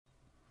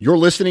You're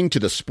listening to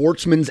the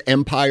Sportsman's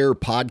Empire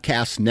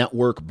Podcast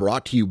Network,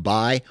 brought to you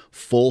by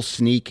Full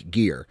Sneak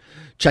Gear.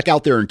 Check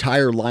out their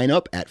entire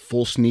lineup at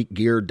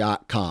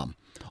fullsneakgear.com.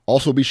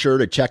 Also be sure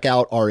to check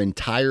out our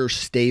entire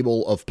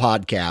stable of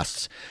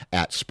podcasts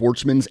at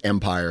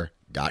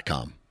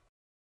sportsmansempire.com.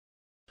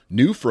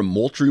 New from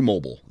Moultrie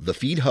Mobile, the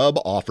Feed Hub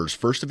offers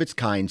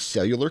first-of-its-kind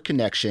cellular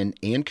connection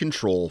and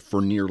control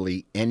for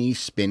nearly any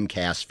spin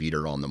cast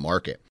feeder on the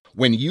market.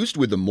 When used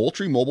with the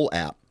Moultrie Mobile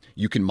app,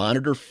 you can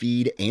monitor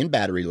feed and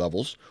battery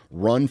levels,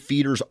 run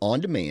feeders on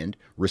demand,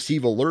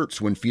 receive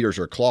alerts when feeders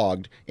are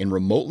clogged, and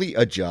remotely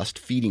adjust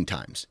feeding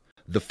times.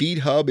 The Feed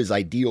Hub is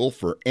ideal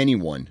for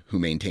anyone who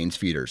maintains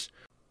feeders.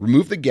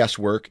 Remove the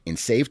guesswork and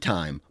save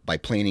time by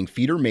planning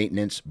feeder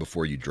maintenance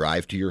before you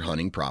drive to your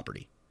hunting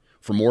property.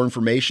 For more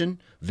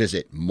information,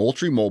 visit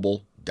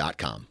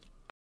MoultrieMobile.com.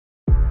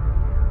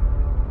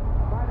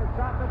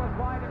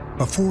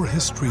 Before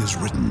history is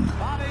written,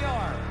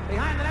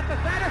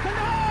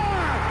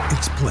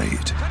 it's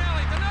played.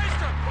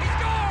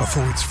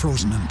 Before it's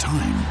frozen in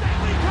time,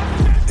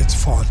 it's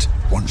fought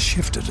one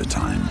shift at a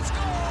time.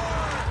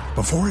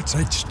 Before it's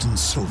etched in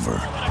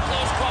silver,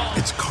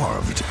 it's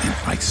carved in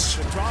ice.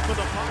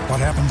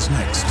 What happens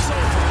next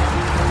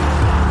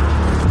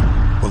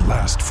will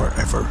last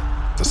forever.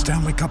 The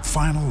Stanley Cup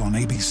Final on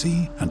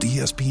ABC and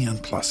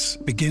ESPN Plus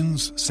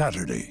begins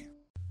Saturday.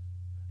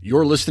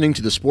 You're listening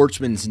to the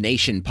Sportsman's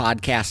Nation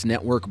Podcast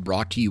Network,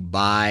 brought to you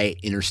by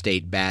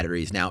Interstate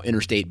Batteries. Now,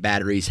 Interstate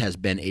Batteries has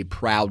been a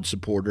proud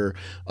supporter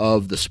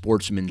of the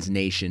Sportsman's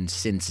Nation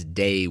since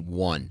day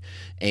one.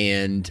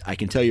 And I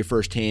can tell you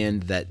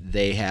firsthand that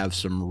they have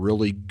some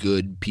really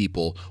good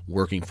people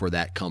working for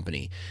that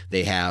company.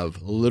 They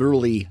have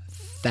literally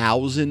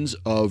thousands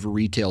of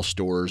retail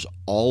stores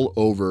all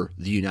over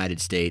the United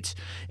States,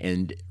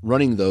 and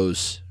running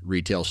those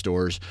retail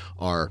stores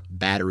are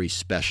battery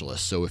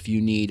specialists. So if you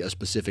need a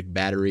specific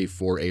battery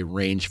for a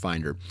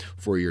rangefinder,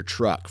 for your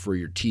truck, for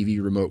your TV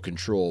remote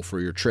control, for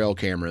your trail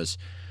cameras,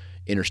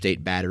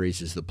 Interstate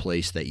Batteries is the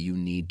place that you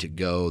need to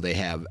go. They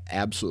have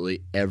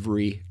absolutely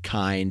every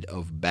kind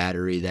of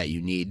battery that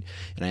you need.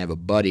 And I have a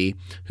buddy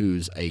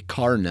who's a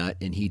car nut,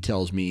 and he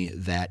tells me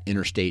that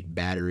Interstate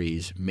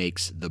Batteries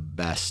makes the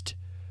best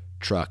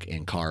truck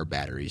and car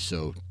batteries.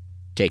 So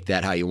take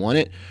that how you want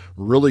it.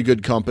 Really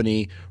good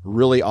company,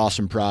 really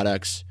awesome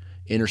products.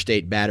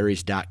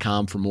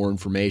 InterstateBatteries.com for more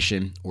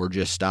information, or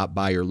just stop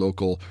by your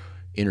local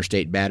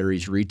Interstate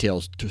Batteries retail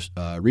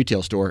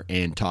store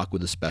and talk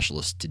with a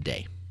specialist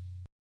today.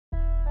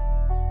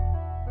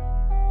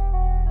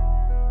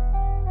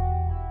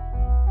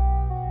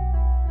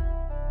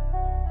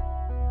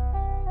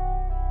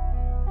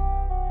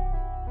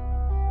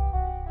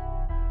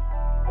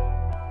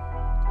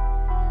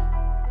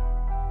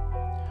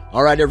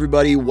 All right,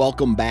 everybody,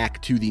 welcome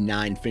back to the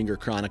Nine Finger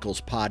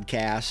Chronicles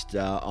podcast.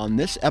 On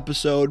this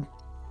episode,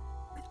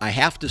 I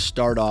have to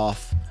start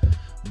off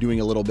doing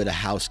a little bit of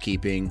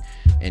housekeeping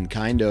and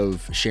kind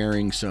of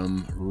sharing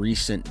some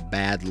recent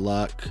bad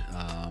luck,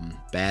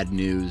 bad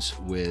news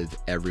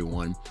with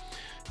everyone.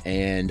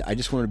 And I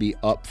just want to be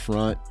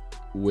upfront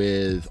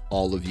with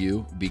all of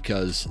you,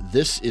 because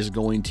this is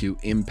going to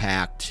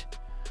impact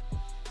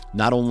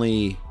not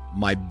only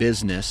my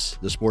business,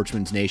 the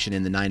Sportsman's Nation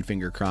and the Nine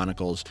Finger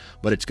Chronicles,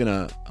 but it's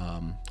going to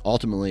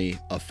ultimately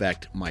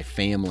affect my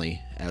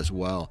family as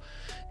well.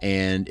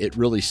 And it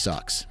really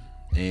sucks.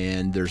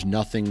 And there's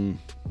nothing,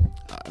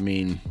 I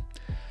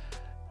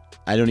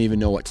don't even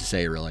know what to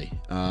say, really.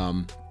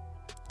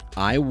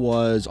 I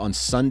was on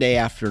Sunday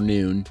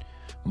afternoon,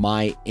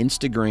 my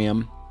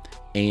Instagram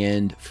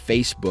and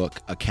Facebook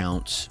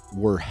accounts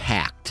were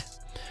hacked.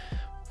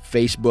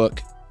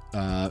 Facebook,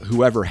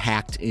 whoever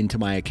hacked into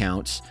my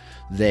accounts,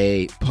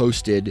 they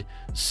posted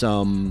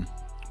some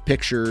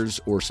pictures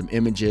or some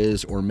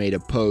images or made a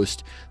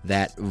post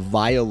that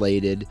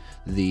violated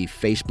the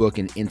Facebook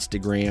and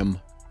Instagram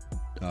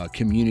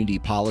community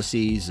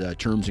policies,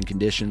 terms and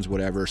conditions,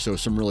 whatever. So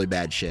some really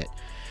bad shit.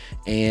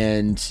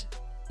 And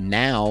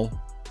now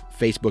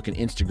Facebook and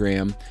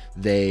Instagram,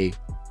 they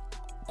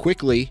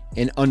quickly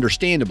and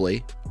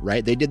understandably,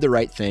 right? They did the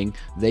right thing.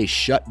 They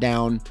shut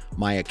down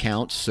my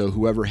accounts, so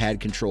whoever had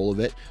control of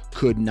it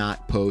could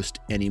not post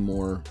any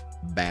more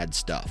bad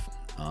stuff.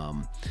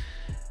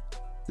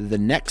 The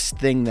next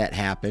thing that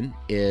happened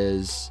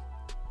is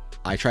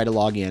I try to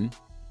log in.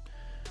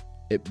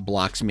 It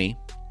blocks me.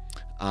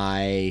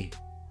 I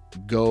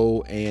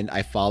go and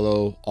I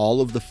follow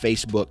all of the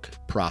Facebook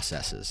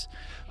processes.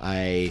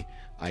 I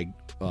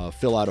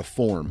fill out a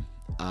form.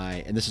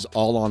 And this is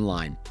all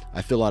online.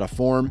 I fill out a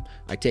form.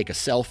 I take a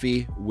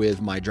selfie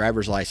with my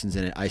driver's license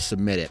in it. I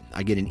submit it.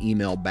 I get an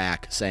email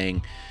back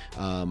saying,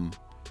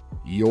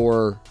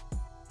 your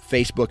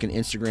Facebook and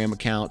Instagram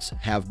accounts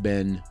have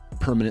been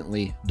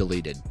permanently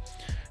deleted.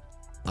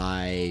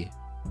 I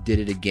did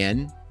it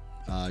again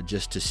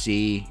just to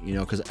see,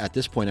 because at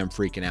this point I'm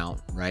freaking out,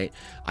 right?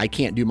 I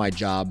can't do my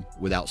job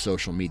without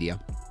social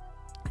media.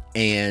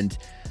 And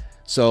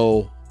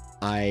so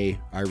I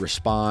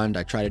respond,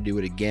 I try to do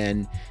it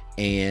again,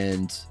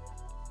 and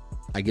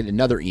I get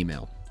another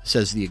email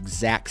says the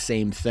exact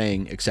same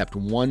thing, except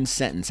one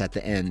sentence at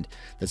the end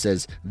that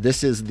says,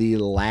 "This is the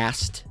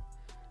last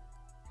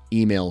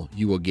email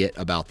you will get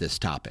about this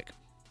topic."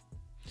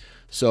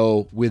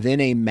 So within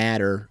a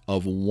matter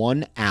of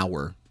 1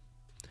 hour,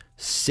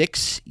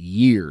 6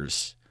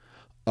 years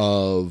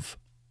of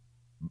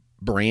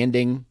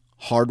branding,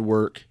 hard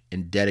work,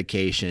 and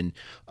dedication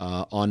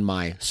on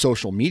my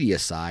social media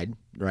side,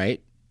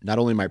 right? Not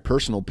only my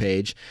personal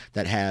page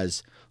that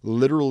has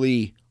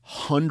literally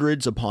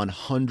hundreds upon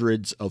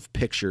hundreds of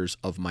pictures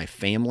of my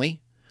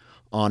family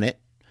on it.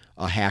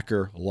 A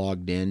hacker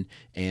logged in,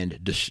 and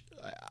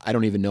I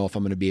don't even know if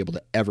I'm going to be able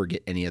to ever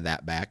get any of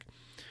that back.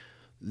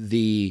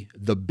 The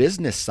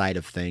business side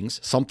of things,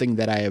 something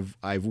that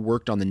I've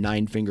worked on the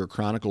Nine Finger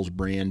Chronicles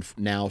brand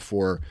now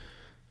for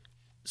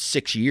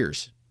 6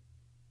 years.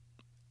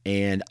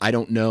 And I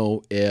don't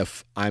know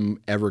if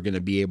I'm ever going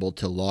to be able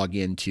to log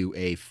into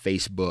a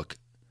Facebook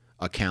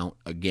account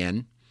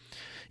again.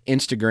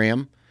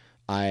 Instagram,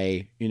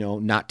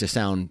 not to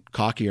sound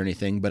cocky or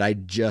anything, but I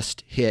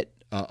just hit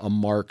a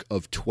mark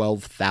of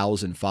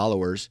 12,000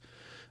 followers,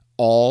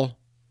 all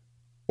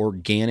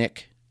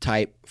organic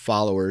type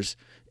followers.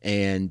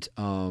 And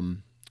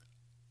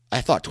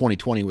I thought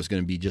 2020 was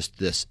going to be just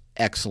this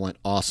excellent,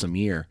 awesome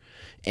year.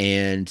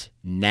 And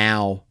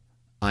now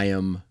I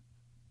am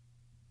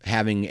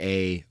having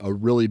a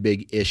really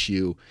big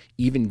issue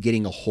even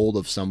getting a hold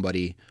of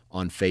somebody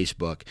on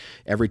Facebook.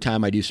 Every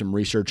time I do some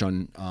research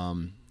on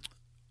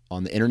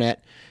the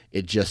internet,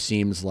 it just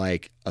seems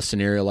like a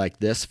scenario like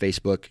this.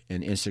 Facebook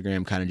and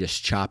Instagram kind of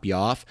just chop you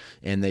off,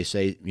 and they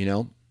say,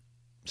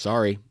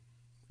 sorry,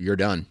 you're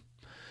done.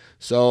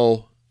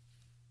 So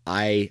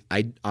I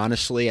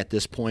honestly, at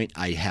this point,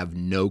 I have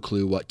no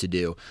clue what to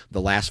do.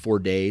 The last 4 or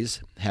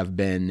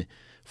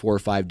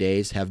 5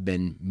 days have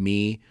been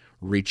me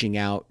reaching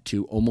out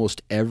to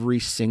almost every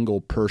single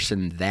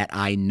person that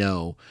I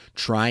know,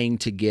 trying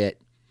to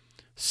get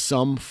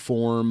some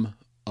form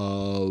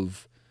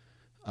of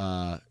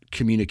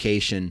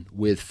communication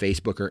with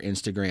Facebook or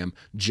Instagram,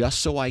 just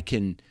so I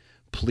can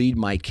plead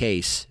my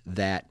case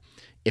that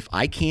if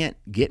I can't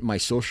get my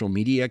social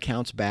media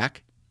accounts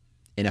back,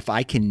 and if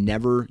I can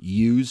never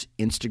use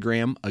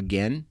Instagram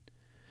again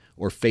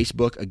or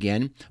Facebook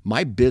again,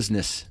 my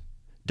business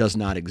does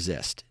not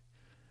exist.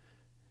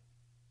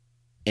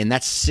 And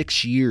that's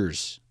 6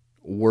 years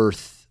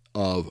worth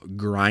of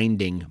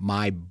grinding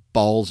my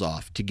balls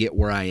off to get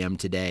where I am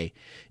today.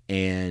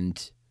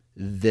 And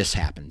this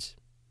happens.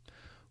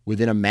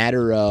 Within a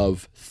matter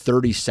of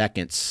 30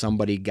 seconds,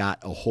 somebody got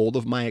a hold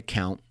of my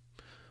account,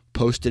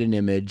 posted an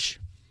image,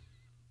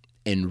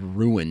 and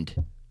ruined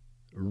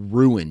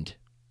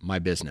my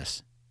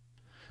business.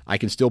 I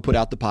can still put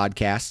out the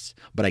podcasts,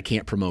 but I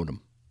can't promote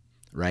them,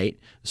 right?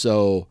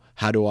 So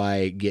how do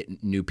I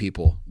get new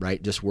people,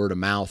 right? Just word of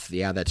mouth.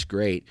 Yeah, that's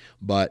great.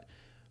 But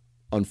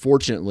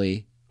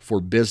unfortunately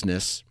for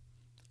business,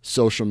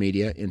 social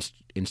media,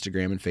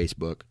 Instagram and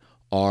Facebook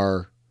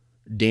are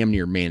damn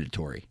near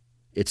mandatory.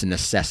 It's a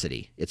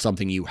necessity. It's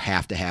something you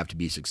have to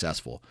be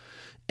successful.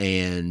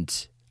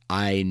 And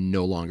I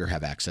no longer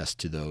have access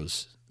to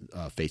those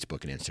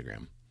Facebook and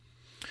Instagram.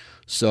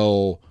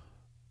 So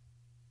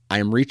I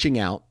am reaching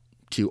out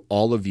to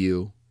all of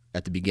you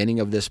at the beginning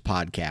of this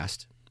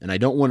podcast, and I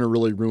don't want to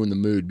really ruin the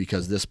mood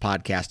because this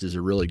podcast is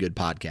a really good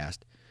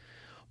podcast.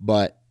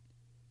 But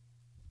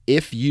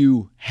if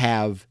you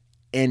have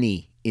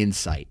any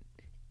insight,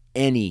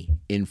 any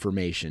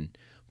information,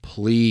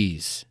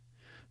 please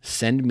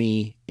send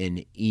me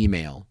an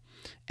email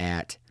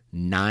at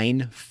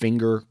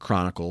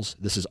ninefingerchronicles.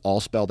 This is all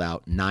spelled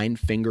out,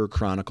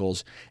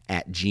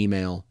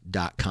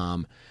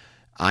 ninefingerchronicles@gmail.com.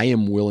 I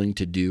am willing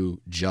to do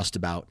just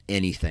about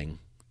anything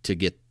to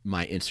get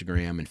my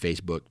Instagram and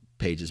Facebook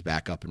pages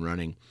back up and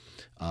running.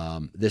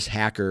 This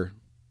hacker,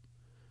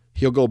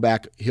 he'll go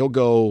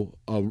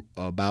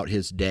about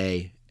his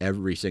day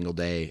every single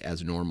day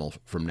as normal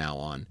from now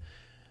on.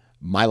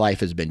 My life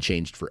has been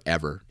changed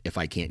forever if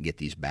I can't get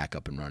these back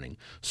up and running.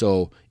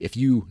 So if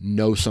you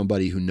know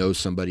somebody who knows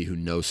somebody who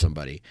knows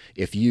somebody,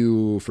 if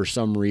you for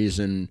some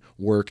reason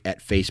work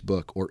at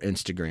Facebook or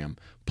Instagram,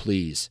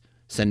 please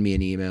send me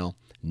an email,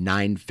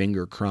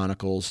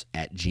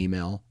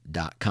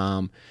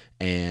 ninefingerchronicles@gmail.com.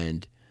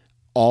 And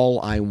all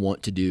I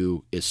want to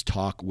do is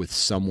talk with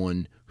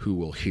someone who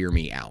will hear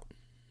me out.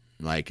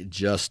 Like,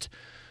 just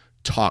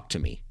talk to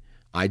me.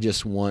 I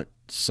just want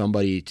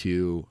somebody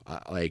to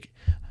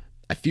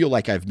I feel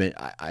like I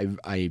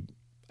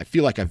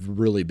feel like I've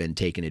really been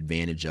taken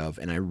advantage of,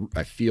 and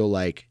I feel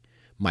like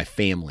my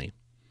family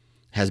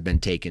has been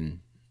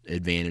taken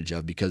advantage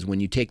of, because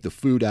when you take the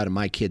food out of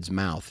my kid's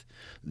mouth,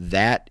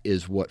 that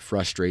is what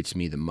frustrates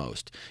me the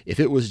most. If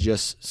it was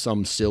just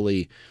some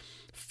silly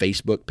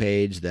Facebook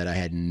page that I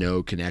had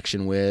no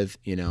connection with,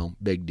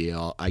 big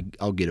deal.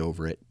 I'll get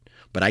over it.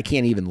 But I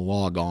can't even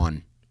log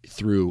on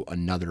through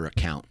another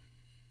account.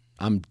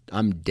 I'm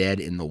dead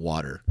in the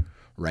water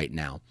right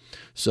now.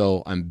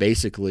 So I'm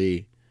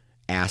basically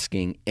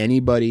asking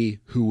anybody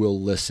who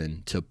will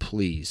listen to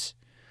please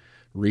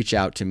reach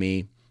out to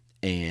me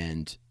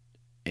and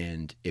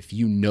And if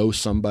you know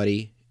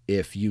somebody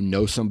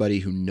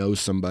who knows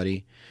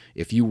somebody,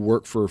 if you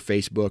work for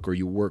Facebook or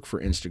you work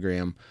for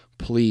Instagram,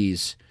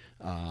 please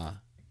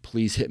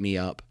hit me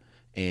up,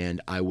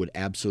 and I would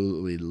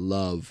absolutely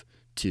love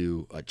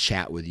to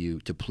chat with you,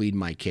 to plead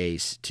my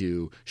case,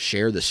 to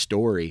share the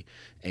story,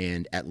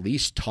 and at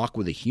least talk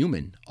with a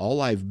human.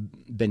 All I've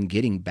been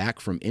getting back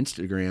from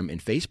Instagram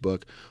and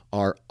Facebook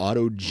are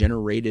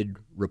auto-generated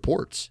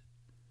reports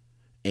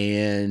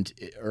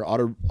or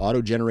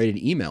auto-generated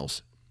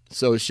emails.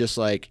 So it's just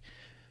like,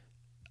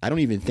 I don't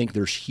even think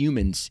there's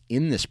humans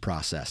in this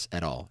process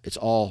at all. It's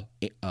all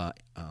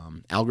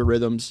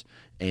algorithms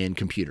and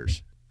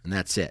computers, and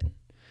that's it.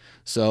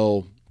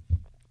 So,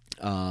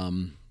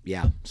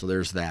 so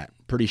there's that.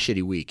 Pretty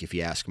shitty week, if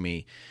you ask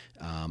me.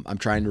 I'm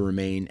trying to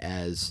remain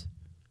as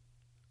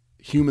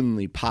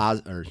I'm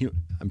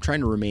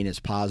trying to remain as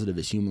positive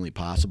as humanly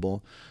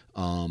possible.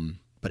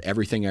 But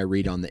everything I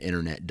read on the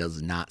internet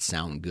does not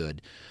sound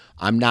good.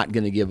 I'm not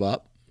going to give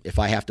up. If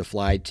I have to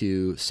fly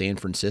to San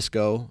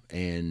Francisco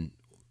and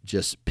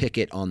just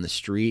picket on the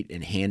street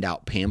and hand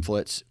out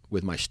pamphlets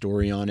with my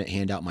story on it,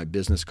 hand out my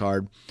business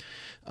card,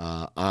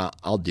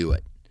 I'll do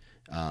it.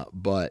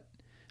 But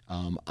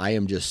I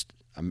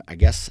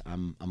guess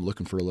I'm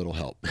looking for a little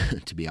help,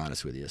 to be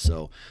honest with you.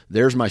 So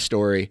there's my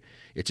story.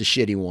 It's a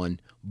shitty one,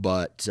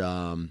 but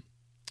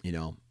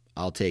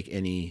I'll take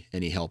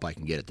any help I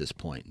can get at this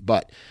point.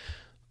 But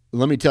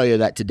let me tell you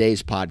that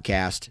today's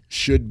podcast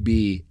should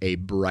be a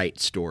bright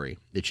story.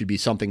 It should be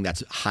something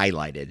that's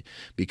highlighted,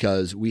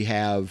 because we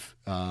have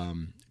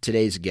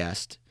today's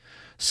guest,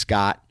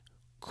 Scott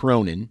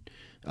Cronin.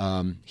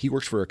 He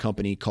works for a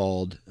company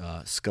called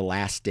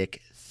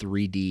Scholastic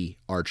 3D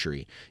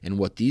Archery. And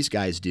what these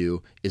guys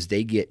do is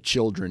they get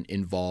children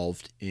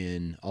involved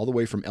in all the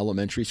way from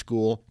elementary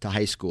school to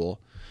high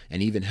school,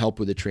 and even help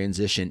with the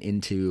transition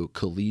into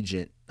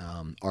collegiate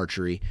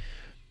archery.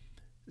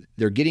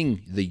 They're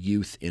getting the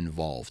youth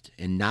involved,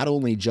 and not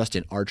only just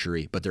in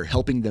archery, but they're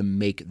helping them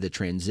make the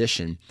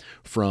transition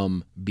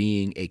from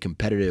being a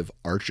competitive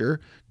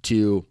archer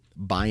to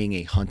buying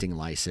a hunting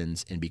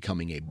license and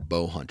becoming a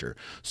bow hunter.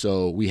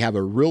 So we have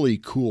a really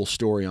cool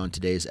story on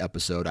today's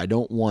episode. I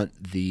don't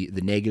want the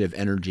negative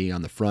energy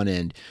on the front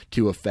end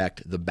to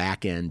affect the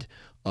back end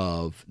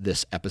of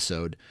this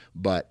episode,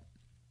 but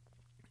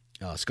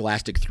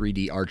Scholastic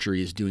 3D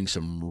Archery is doing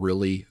some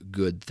really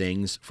good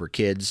things for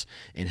kids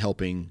and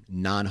helping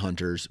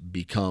non-hunters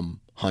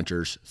become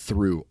hunters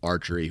through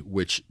archery,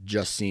 which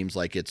just seems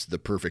like it's the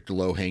perfect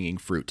low-hanging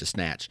fruit to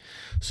snatch.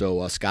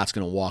 So Scott's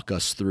going to walk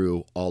us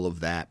through all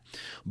of that.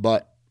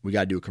 But we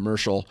got to do a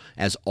commercial.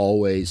 As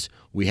always,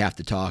 we have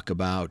to talk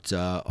about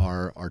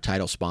our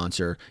title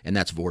sponsor, and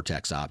that's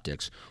Vortex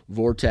Optics.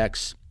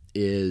 Vortex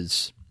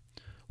is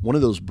one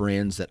of those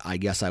brands that I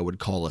guess I would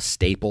call a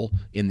staple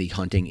in the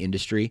hunting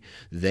industry.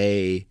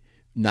 They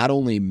not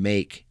only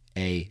make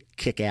a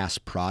kick-ass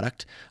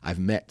product, I've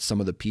met some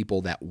of the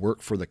people that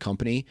work for the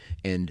company,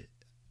 and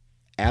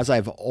as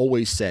I've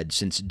always said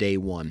since day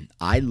one,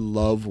 I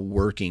love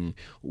working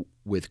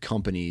with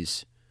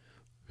companies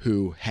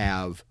who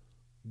have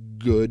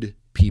good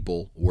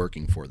people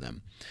working for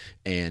them.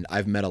 And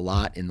I've met a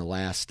lot in the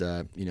last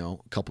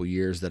couple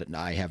years that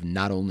I have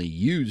not only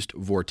used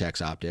Vortex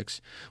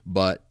Optics,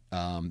 but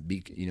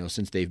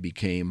since they've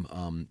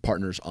became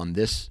partners on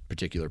this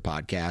particular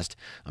podcast,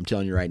 I'm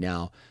telling you right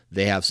now,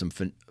 they have some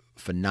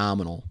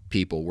phenomenal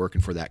people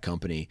working for that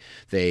company.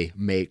 They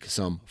make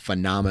some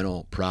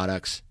phenomenal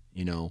products,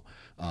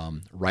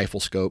 rifle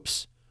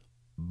scopes,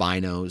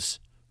 binos,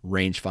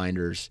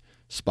 rangefinders,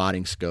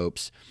 spotting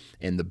scopes.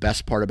 And the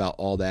best part about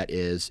all that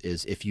is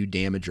if you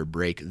damage or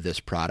break this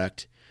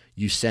product,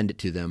 you send it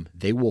to them.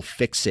 They will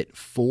fix it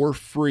for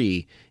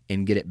free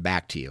and get it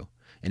back to you.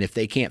 And if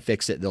they can't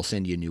fix it, they'll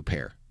send you a new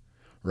pair,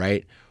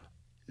 right?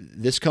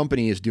 This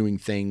company is doing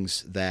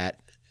things that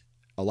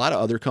a lot of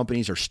other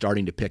companies are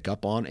starting to pick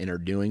up on and are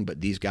doing, but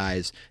these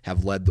guys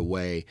have led the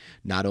way,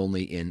 not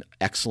only in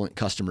excellent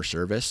customer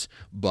service,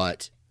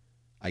 but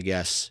I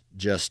guess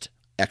just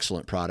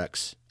excellent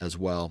products as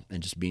well,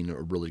 and just being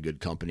a really good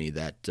company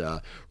that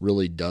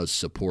really does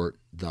support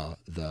the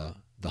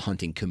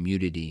hunting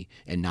community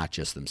and not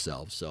just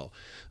themselves. So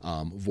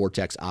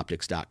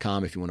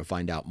vortexoptics.com, if you want to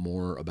find out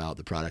more about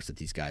the products that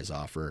these guys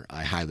offer,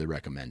 I highly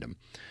recommend them.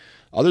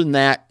 Other than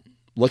that,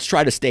 let's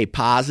try to stay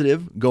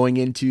positive going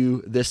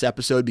into this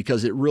episode,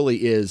 because it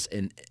really is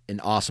an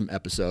awesome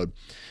episode.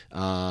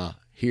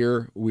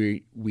 Here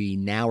we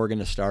now are going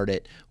to start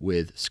it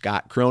with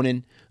Scott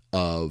Cronin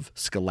of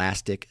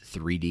Scholastic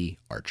 3D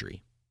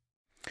Archery.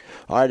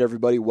 All right,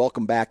 everybody,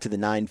 welcome back to the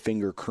Nine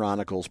Finger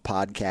Chronicles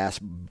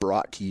podcast,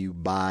 brought to you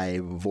by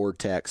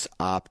Vortex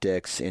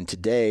Optics. And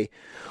today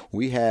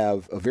we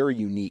have a very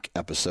unique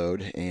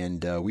episode,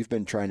 and we've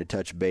been trying to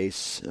touch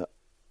base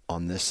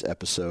on this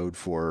episode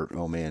for,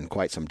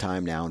 quite some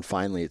time now. And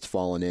finally it's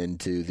fallen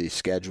into the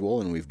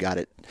schedule, and we've got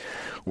it.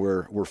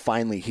 We're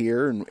finally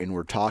here, and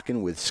we're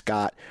talking with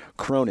Scott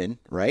Cronin,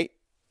 right?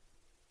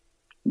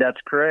 That's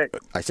correct.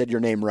 I said your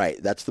name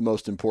right. That's the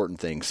most important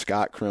thing.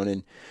 Scott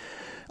Cronin.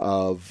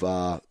 of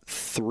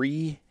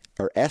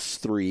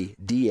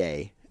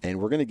S3DA, and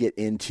we're going to get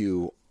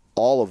into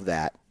all of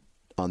that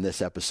on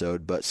this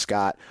episode. But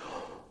Scott,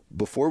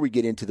 before we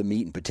get into the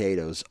meat and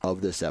potatoes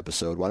of this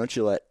episode, why don't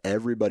you let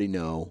everybody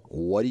know,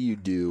 what do you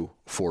do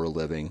for a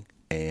living?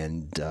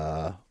 And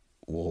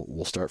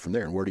we'll start from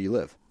there. And where do you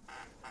live?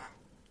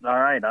 All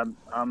right, I'm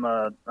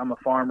a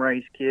farm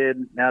raised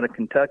kid out of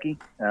Kentucky.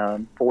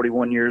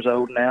 41 years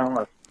old now.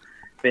 I've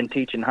been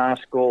teaching high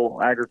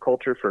school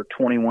agriculture for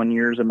 21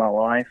 years of my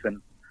life, and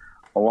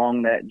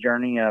along that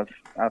journey, I've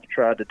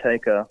tried to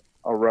take a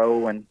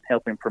role in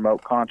helping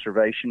promote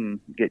conservation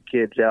and get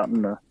kids out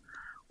in the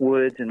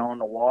woods and on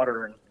the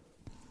water. And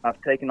I've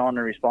taken on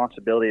the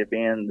responsibility of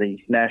being the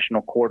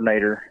national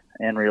coordinator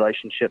in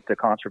relationship to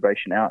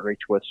conservation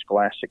outreach with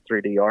Scholastic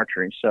 3D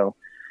Archery. So,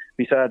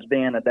 besides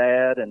being a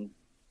dad and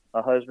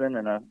a husband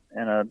and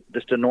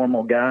just a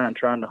normal guy and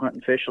trying to hunt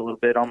and fish a little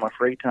bit on my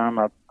free time,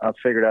 I've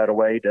figured out a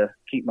way to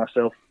keep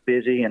myself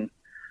busy and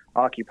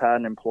occupied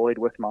and employed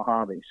with my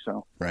hobbies.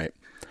 So, right.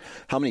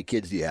 How many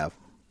kids do you have?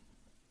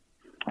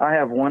 I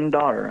have one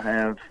daughter. I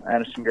have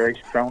Addison Grace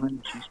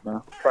Cronin. She's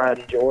my pride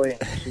and joy,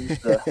 and she's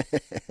the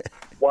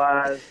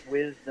wise,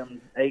 wisdom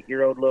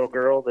 8-year-old little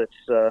girl that's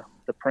the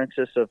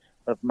princess of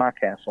my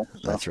castle.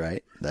 So. That's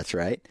right. That's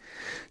right.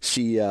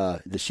 She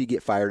does she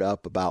get fired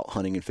up about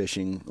hunting and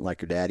fishing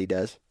like her daddy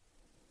does?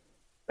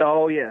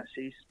 Oh yeah,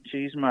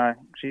 she's my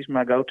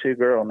go-to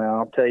girl now.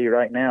 I'll tell you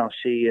right now,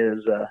 she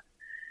is.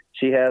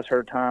 She has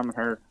her time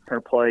and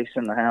her place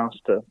in the house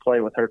to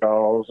play with her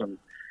dolls and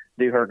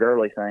do her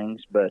girly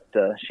things. But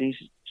she's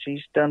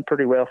done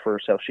pretty well for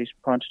herself. She's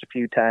punched a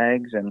few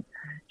tags, and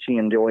she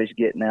enjoys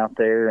getting out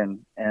there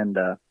and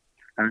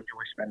I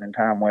enjoy spending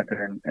time with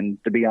her, and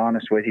to be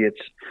honest with you,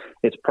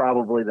 it's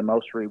probably the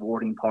most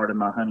rewarding part of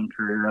my hunting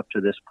career up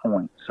to this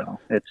point. So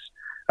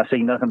I see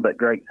nothing but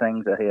great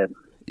things ahead.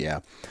 Yeah,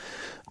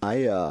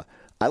 I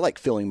like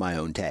filling my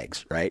own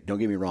tags. Right? Don't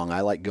get me wrong.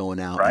 I like going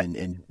out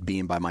and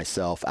being by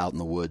myself out in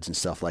the woods and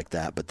stuff like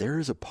that. But there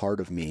is a part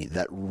of me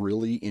that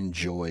really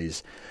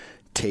enjoys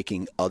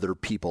taking other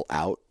people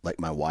out, like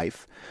my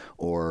wife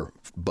or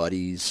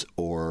buddies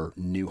or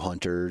new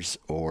hunters,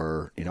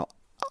 or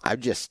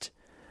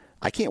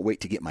I can't wait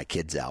to get my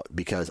kids out,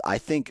 because I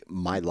think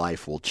my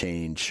life will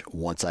change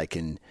once I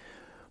can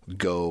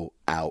go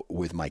out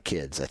with my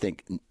kids. I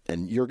think,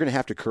 and you're going to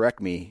have to correct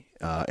me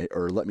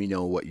or let me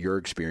know what your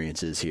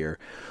experience is here,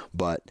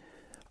 but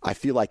I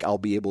feel like I'll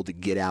be able to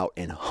get out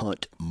and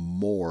hunt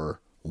more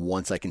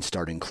once I can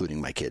start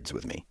including my kids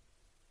with me.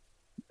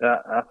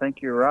 I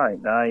think you're right.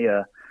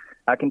 I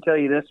can tell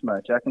you this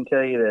much. I can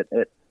tell you that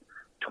at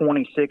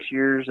 26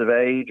 years of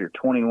age or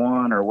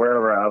 21 or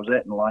wherever I was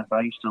at in life,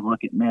 I used to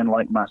look at men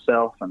like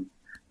myself and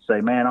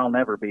say, man, I'll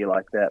never be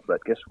like that.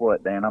 But guess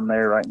what, Dan? I'm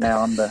there right now.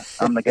 I'm the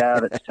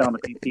guy that's telling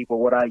the people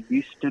what I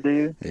used to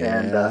do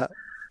and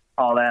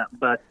all that.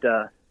 But,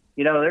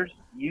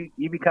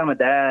 you become a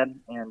dad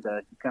and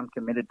you become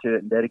committed to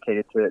it and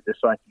dedicated to it,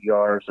 just like you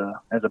are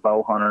as a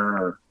bow hunter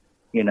or,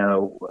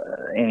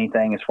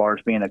 anything as far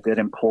as being a good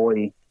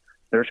employee.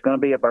 There's going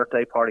to be a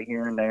birthday party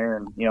here and there.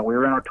 And, we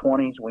were in our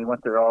 20s. We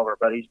went through all of our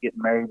buddies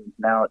getting married. And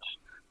now it's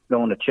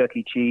going to Chuck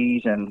E.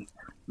 Cheese and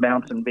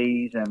bouncing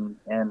bees. And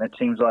it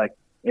seems like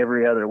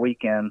every other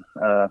weekend,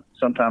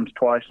 sometimes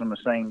twice on the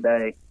same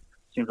day,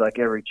 seems like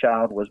every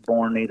child was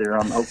born either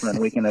on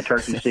opening weekend of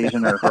turkey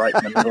season or right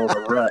in the middle of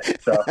a rut.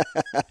 So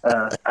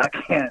I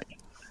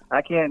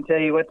can't tell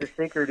you what the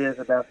secret is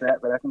about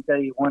that, but I can tell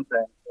you one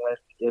thing.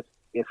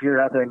 If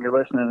you're out there and you're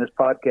listening to this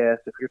podcast,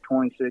 if you're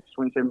 26,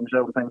 27 years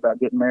old and thinking about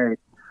getting married,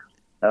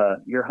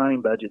 your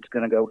hunting budget's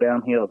going to go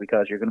downhill,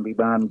 because you're going to be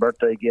buying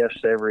birthday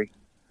gifts every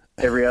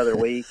other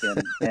week,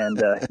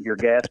 and your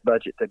gas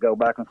budget to go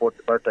back and forth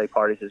to birthday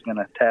parties is going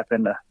to tap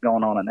into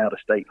going on an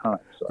out-of-state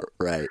hunt. So.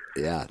 Right.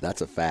 Yeah,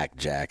 that's a fact,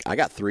 Jack. I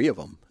got 3 of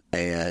them.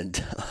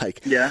 And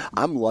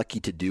I'm lucky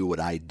to do what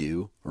I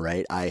do,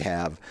 right?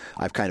 I've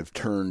kind of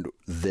turned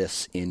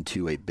this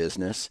into a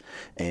business.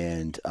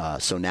 And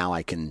so now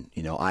I can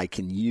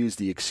use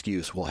the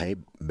excuse, well, hey,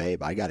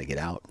 babe, I got to get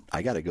out.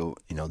 I got to go,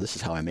 this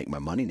is how I make my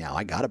money now.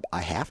 I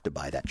have to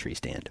buy that tree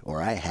stand,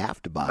 or I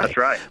have to buy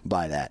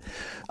that.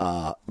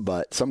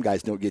 But some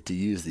guys don't get to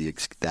use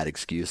that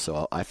excuse.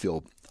 So I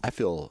feel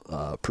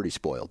pretty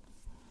spoiled.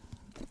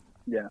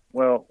 Yeah,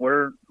 well,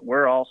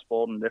 we're all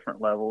spoiled in different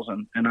levels,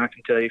 and I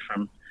can tell you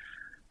from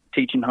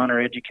teaching hunter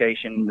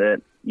education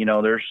that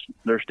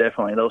there's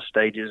definitely those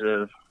stages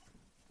of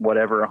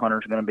whatever a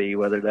hunter's going to be,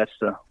 whether that's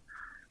the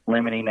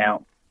limiting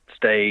out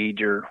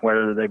stage or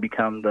whether they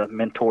become the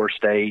mentor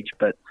stage.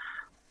 But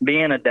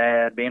being a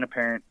dad, being a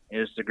parent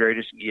is the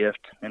greatest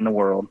gift in the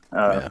world.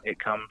 It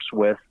comes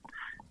with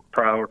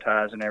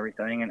prioritizing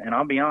everything, and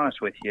I'll be honest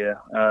with you,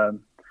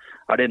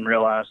 I didn't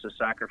realize the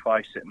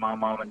sacrifice that my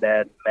mom and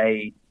dad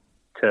made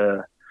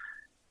to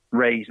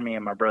raise me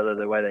and my brother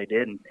the way they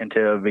did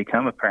until I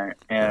become a parent.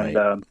 And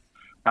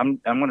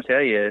I'm going to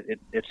tell you,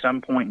 at some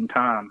point in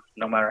time,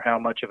 no matter how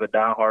much of a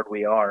diehard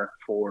we are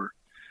for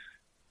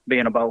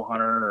being a bow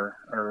hunter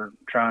or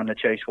trying to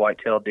chase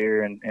white-tailed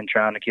deer and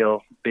trying to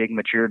kill big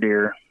mature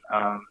deer,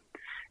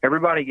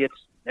 Everybody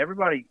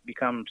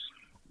becomes,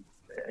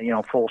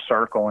 full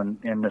circle in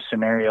the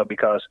scenario,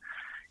 because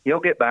you'll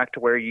get back to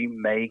where you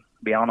may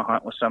be on a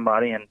hunt with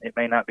somebody, and it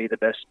may not be the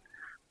best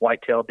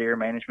whitetail deer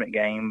management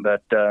game,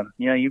 but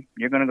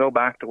you're going to go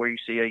back to where you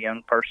see a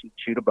young person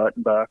shoot a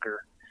button buck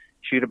or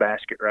shoot a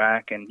basket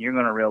rack, and you're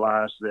going to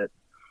realize that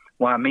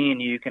while me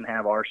and you can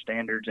have our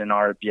standards and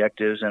our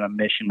objectives and a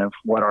mission of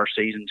what our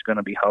season's going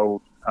to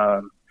behold,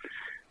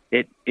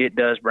 it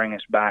does bring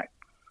us back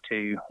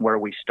to where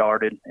we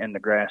started in the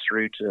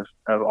grassroots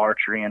of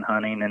archery and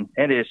hunting, and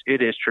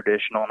it is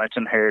traditional and it's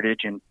in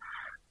heritage, and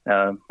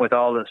with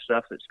all the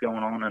stuff that's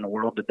going on in the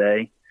world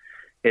today,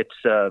 it's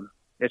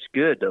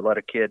good to let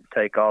a kid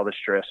take all the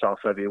stress off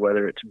of you,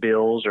 whether it's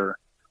bills or,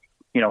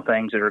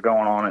 things that are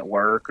going on at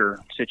work or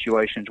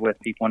situations with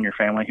people in your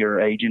family who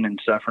are aging and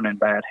suffering in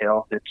bad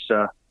health. It's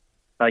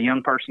a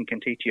young person can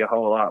teach you a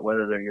whole lot,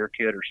 whether they're your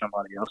kid or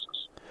somebody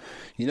else's.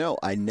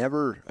 I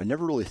never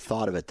really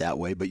thought of it that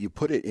way, but you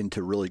put it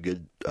into really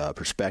good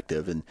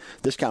perspective. And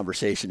this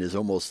conversation is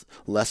almost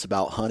less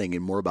about hunting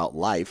and more about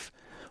life.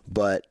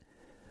 But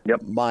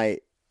yep.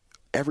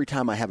 Every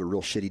time I have a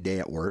real shitty day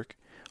at work,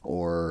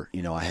 or,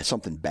 I had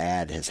something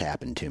bad has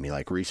happened to me,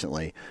 like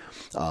recently,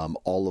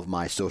 all of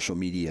my social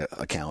media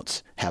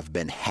accounts have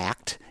been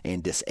hacked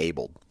and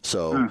disabled.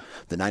 So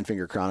the Nine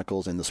Finger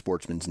Chronicles and the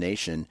Sportsman's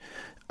Nation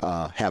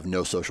have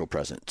no social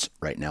presence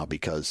right now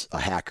because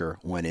a hacker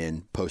went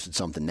in, posted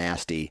something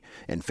nasty,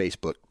 and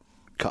Facebook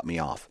cut me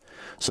off.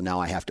 So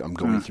now I'm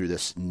going through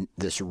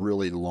this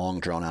really long,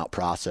 drawn out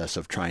process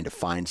of trying to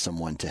find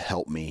someone to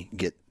help me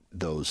get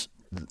those,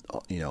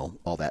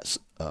 all that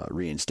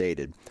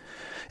reinstated.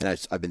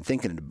 And I've been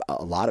thinking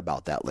a lot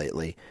about that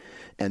lately.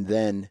 And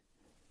then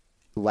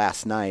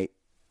last night,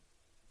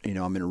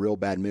 I'm in a real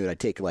bad mood. I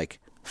take like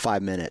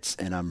 5 minutes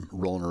and I'm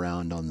rolling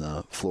around on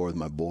the floor with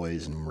my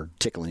boys, and we're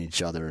tickling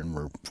each other and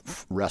we're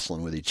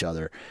wrestling with each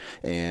other,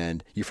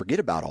 and you forget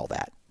about all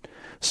that.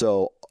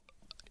 So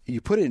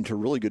you put it into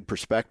really good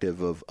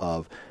perspective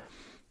of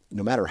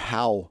no matter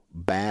how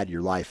bad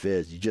your life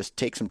is, you just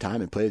take some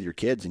time and play with your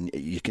kids, and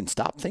you can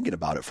stop thinking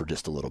about it for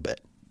just a little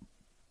bit.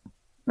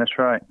 That's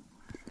right.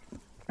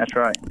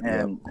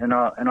 And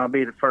I'll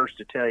be the first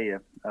to tell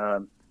you, I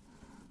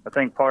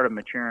think part of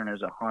maturing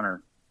as a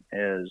hunter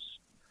is,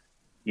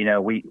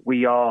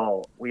 we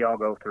all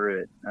go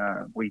through it.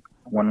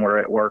 When we're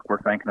at work,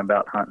 we're thinking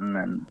about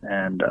hunting,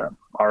 and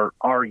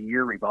our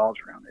year revolves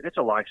around it. It's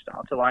a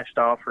lifestyle. It's a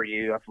lifestyle for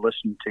you. I've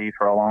listened to you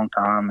for a long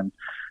time, and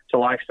it's a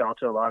lifestyle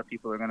to a lot of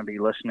people who are going to be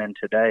listening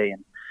today.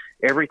 And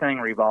everything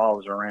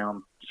revolves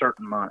around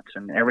certain months,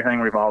 and everything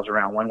revolves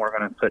around when we're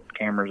going to put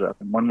cameras up,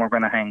 and when we're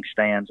going to hang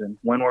stands, and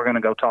when we're going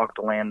to go talk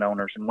to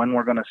landowners, and when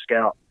we're going to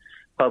scout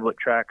public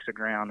tracts of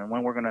ground, and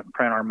when we're going to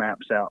print our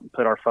maps out and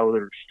put our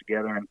folders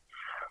together. And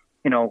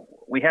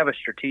we have a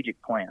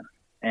strategic plan,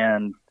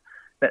 and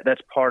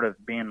that's part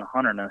of being a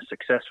hunter. And a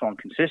successful and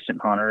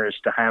consistent hunter is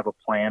to have a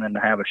plan and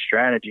to have a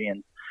strategy.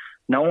 And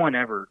no one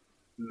ever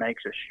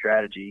makes a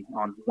strategy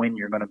on when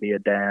you're going to be a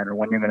dad or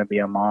when you're going to be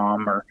a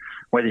mom or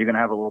whether you're going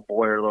to have a little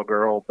boy or a little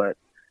girl, but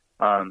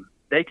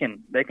they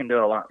can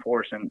do a lot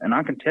for us. And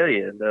I can tell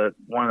you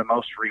one of the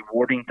most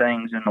rewarding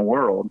things in the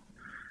world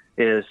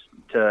is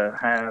to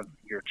have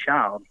your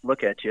child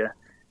look at you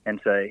and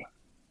say,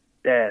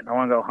 Dad, I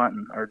want to go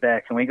hunting, or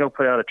Dad, can we go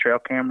put out a trail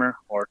camera,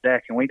 or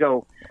Dad, can we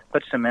go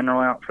put some mineral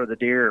out for the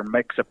deer or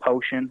mix a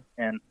potion?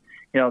 And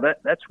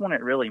that's when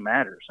it really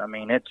matters. I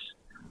mean,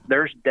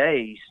 there's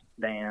days,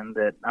 Dan,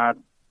 that I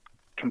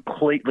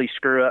completely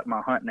screw up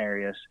my hunting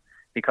areas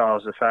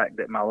because of the fact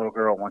that my little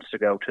girl wants to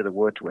go to the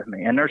woods with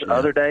me. And there's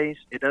other days,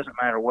 it doesn't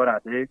matter what I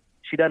do,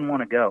 she doesn't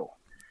want to go.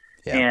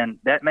 Yeah. And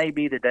that may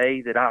be the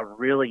day that I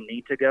really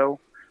need to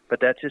go, but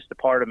that's just the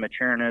part of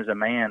maturing as a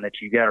man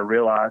that you got to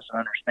realize and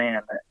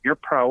understand that your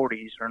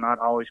priorities are not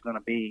always going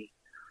to be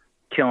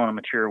killing a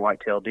mature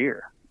whitetail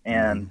deer.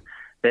 And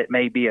that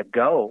may be a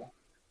goal,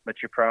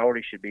 but your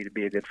priority should be to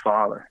be a good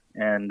father.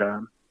 And,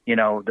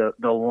 the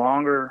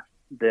longer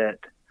that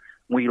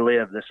we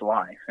live this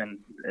life and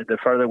the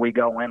further we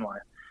go in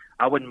life,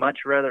 I would much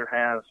rather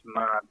have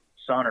my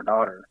son or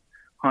daughter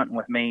hunting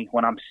with me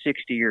when I'm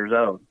 60 years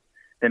old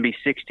than be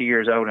 60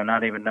 years old and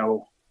not even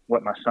know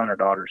what my son or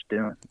daughter's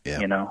doing.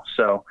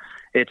 So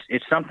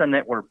it's something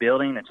that we're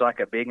building. It's like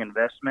a big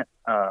investment.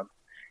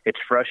 It's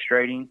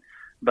frustrating,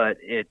 but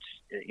it's,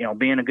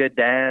 being a good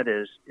dad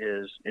is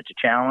it's a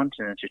challenge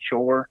and it's a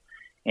chore,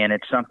 and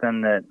it's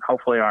something that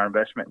hopefully our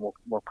investment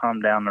will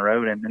come down the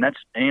road. And that's,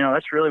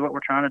 that's really what we're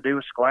trying to do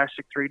with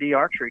Scholastic 3D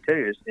Archery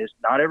too, is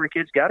not every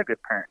kid's got a good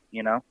parent,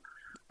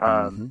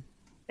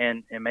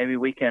 and maybe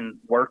we can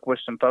work with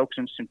some folks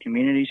in some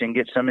communities and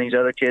get some of these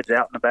other kids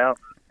out and about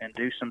and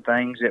do some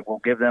things that will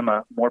give them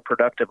a more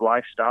productive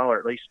lifestyle, or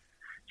at least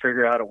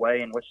figure out a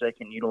way in which they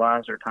can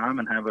utilize their time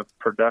and have a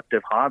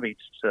productive hobby,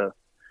 to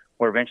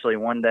where eventually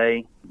one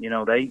day,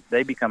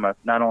 they become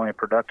not only a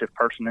productive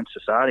person in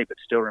society, but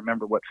still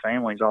remember what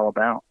family is all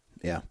about.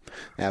 Yeah,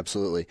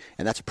 absolutely.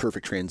 And that's a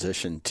perfect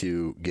transition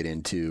to get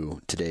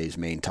into today's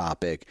main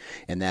topic,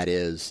 and that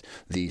is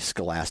the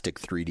Scholastic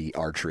 3D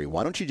Archery.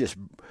 Why don't you just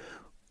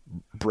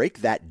break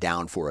that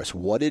down for us,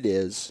 what it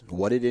is,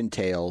 what it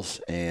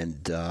entails,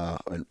 and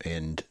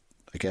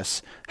I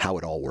guess how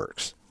it all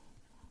works.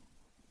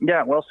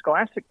 Yeah, well,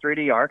 Scholastic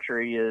 3D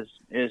Archery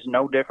is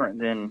no different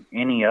than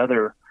any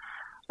other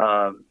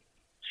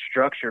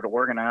structured,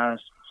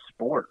 organized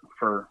sport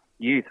for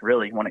youth,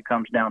 really, when it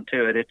comes down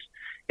to it.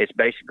 It's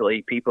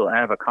basically people that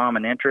have a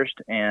common interest,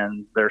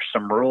 and there's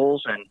some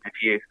rules, and if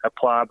you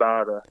apply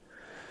by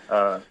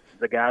the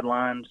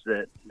guidelines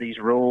that these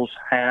rules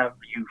have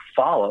you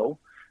follow,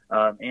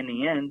 in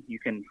the end, you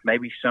can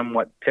maybe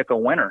somewhat pick a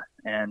winner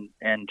and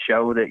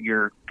show that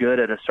you're good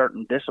at a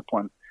certain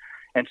discipline.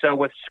 And so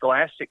with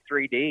Scholastic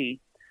 3D,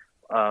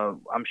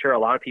 I'm sure a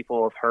lot of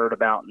people have heard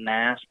about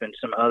NASP and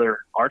some other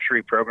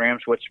archery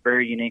programs. What's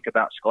very unique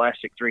about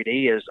Scholastic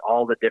 3D is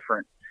all the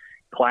different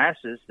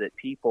classes that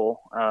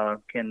people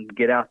can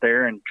get out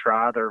there and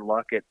try their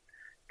luck at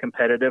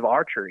competitive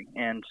archery.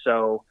 And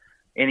so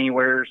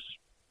anywhere's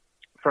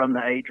from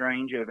the age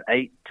range of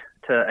 8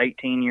 to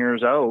 18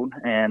 years old,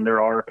 and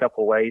there are a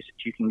couple ways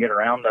that you can get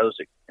around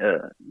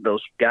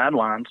those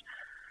guidelines.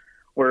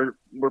 We're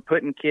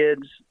putting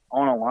kids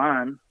on a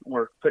line.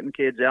 We're putting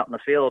kids out in the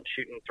field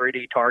shooting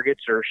 3D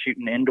targets or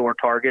shooting indoor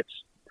targets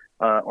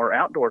or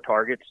outdoor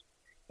targets,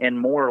 and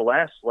more or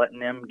less letting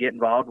them get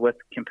involved with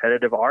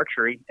competitive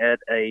archery at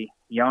a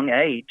young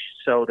age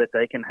so that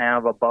they can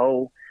have a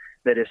bow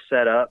that is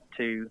set up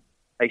to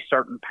a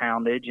certain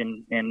poundage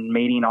and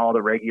meeting all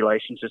the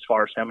regulations as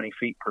far as how many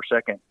feet per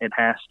second it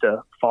has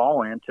to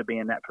fall in to be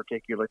in that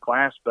particular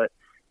class. But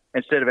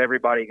instead of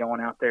everybody going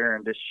out there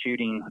and just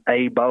shooting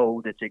a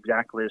bow that's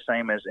exactly the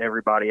same as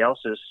everybody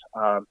else's,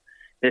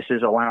 this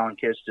is allowing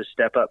kids to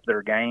step up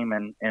their game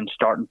and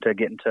starting to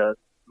get into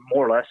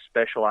more or less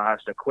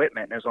specialized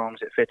equipment as long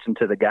as it fits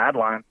into the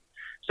guideline,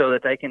 so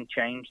that they can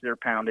change their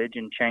poundage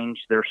and change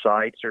their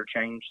sights or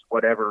change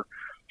whatever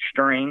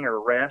string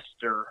or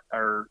rest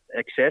or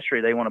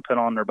accessory they want to put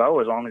on their bow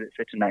as long as it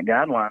fits in that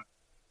guideline.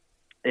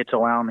 It's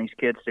allowing these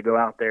kids to go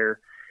out there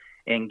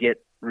and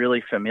get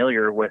really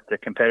familiar with the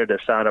competitive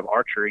side of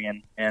archery.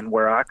 And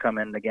where I come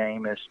in the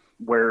game is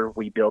where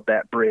we build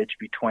that bridge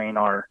between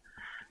our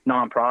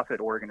nonprofit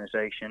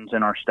organizations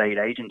and our state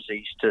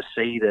agencies to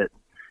see that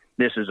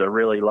this is a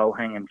really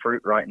low-hanging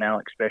fruit right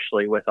now,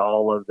 especially with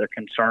all of the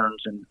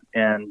concerns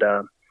and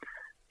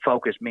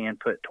focus being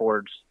put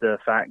towards the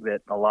fact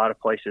that a lot of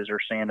places are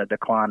seeing a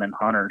decline in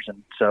hunters.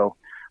 And so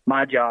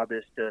my job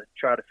is to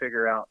try to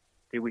figure out,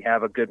 do we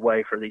have a good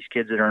way for these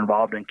kids that are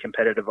involved in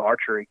competitive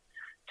archery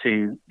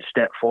to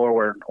step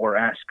forward or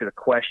ask the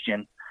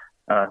question,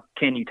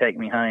 can you take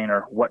me hunting,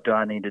 or what do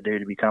I need to do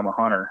to become a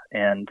hunter?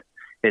 And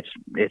it's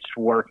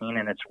working,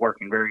 and it's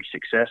working very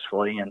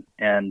successfully.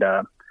 And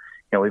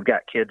you know, we've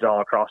got kids all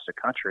across the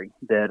country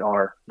that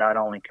are not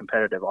only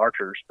competitive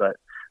archers, but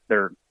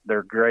they're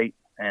great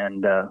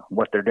and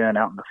what they're doing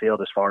out in the field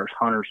as far as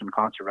hunters and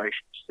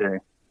conservationists too.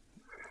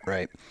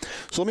 Right.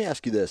 So let me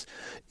ask you this.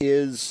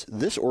 Is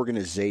this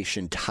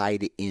organization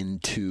tied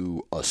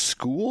into a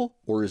school,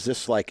 or is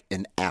this like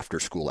an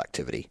after-school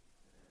activity?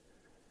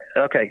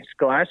 Okay.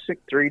 Scholastic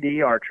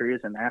 3D Archery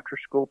is an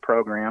after-school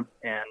program.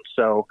 And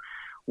so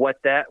what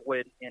that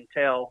would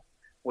entail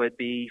would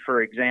be,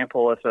 for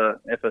example,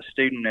 if a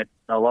student at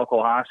a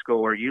local high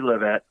school where you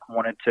live at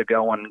wanted to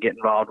go and get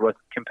involved with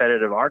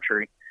competitive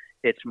archery,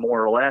 it's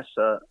more or less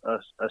a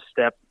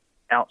step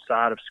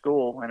outside of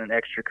school and an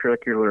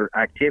extracurricular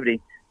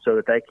activity so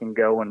that they can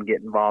go and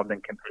get involved in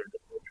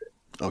competitive archery.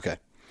 Okay.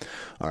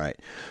 All right.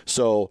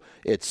 So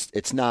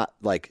it's not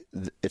like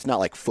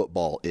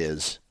football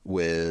is,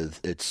 with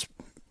it's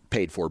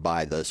paid for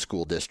by the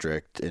school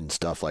district and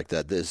stuff like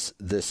that. This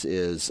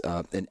is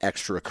an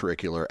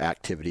extracurricular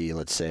activity.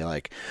 Let's say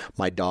like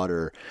my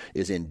daughter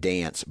is in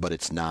dance, but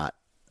it's not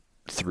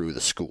through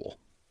the school.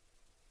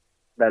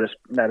 That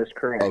is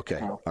correct. Okay.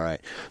 All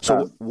right.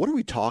 So what are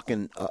we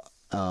talking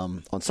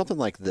on something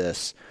like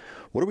this?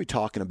 What are we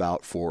talking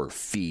about for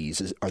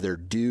fees? Are there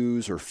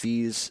dues or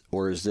fees,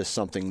 or is this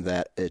something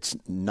that it's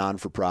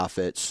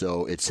non-for-profit,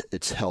 so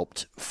it's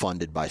helped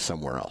funded by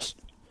somewhere else?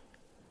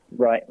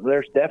 Right.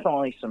 There's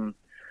definitely some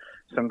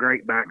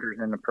great backers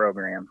in the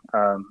program.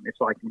 It's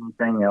like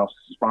anything else.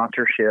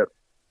 Sponsorship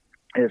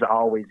is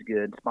always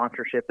good.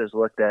 Sponsorship is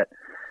looked at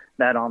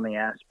not on the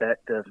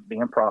aspect of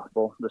being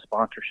profitable. The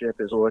sponsorship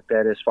is looked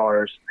at as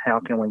far as how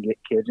can we get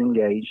kids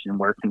engaged and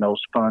where can those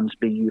funds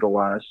be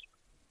utilized.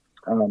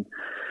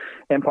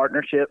 In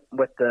partnership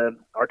with the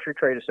Archery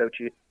Trade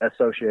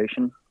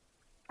Association,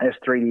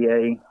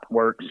 S3DA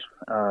works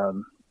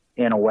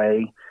in a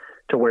way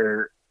to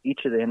where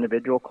each of the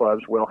individual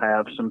clubs will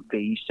have some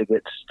fees to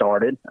get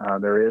started.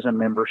 There is a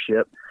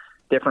membership.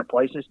 Different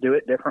places do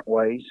it different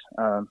ways,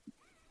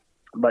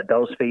 but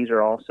those fees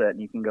are all set.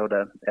 And you can go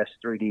to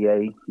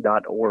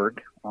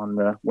s3da.org on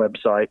the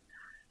website,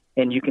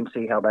 and you can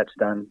see how that's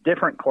done.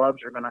 Different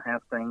clubs are going to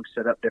have things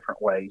set up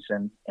different ways,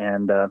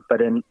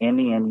 but in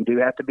the end, you do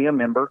have to be a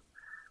member.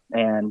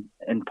 and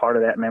part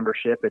of that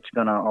membership, it's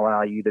going to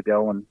allow you to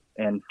go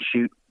and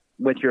shoot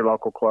with your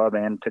local club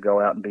and to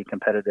go out and be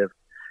competitive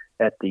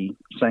at the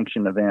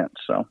sanctioned events.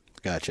 So.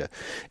 Gotcha.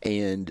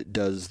 And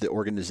does the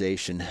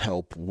organization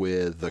help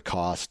with the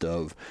cost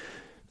of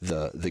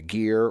the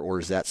gear, or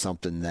is that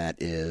something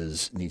that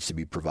needs to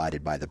be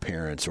provided by the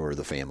parents or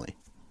the family?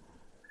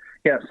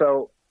 Yeah,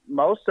 so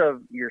most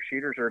of your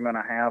shooters are going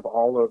to have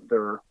all of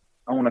their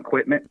own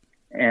equipment,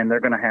 and they're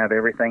going to have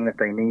everything that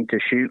they need to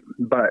shoot.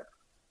 But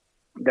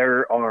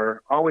there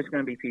are always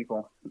going to be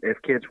people,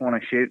 if kids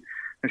want to shoot,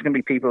 there's going to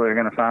be people that are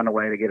going to find a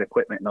way to get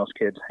equipment in those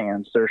kids'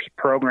 hands. There's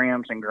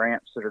programs and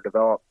grants that are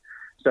developed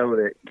so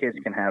that kids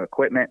can have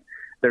equipment.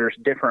 There's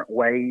different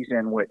ways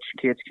in which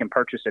kids can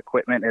purchase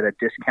equipment at a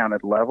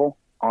discounted level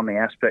on the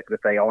aspect that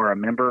they are a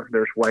member.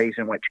 There's ways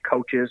in which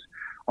coaches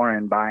are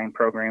in buying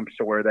programs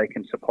to where they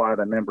can supply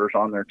the members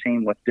on their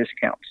team with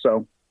discounts.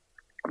 So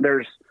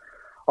there's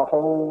a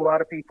whole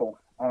lot of people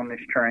on this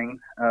train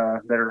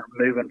that are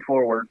moving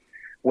forward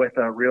with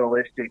a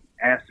realistic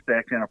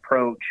aspect and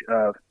approach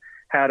of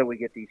how do we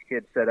get these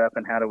kids set up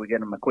and how do we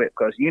get them equipped?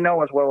 Because you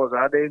know as well as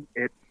I do,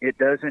 it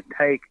doesn't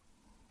take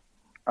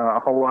a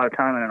whole lot of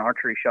time in an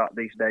archery shop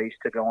these days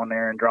to go in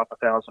there and drop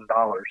 $1,000.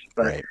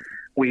 But right.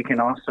 We can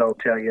also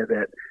tell you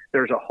that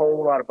there's a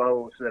whole lot of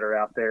bows that are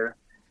out there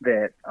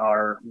that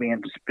are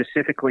being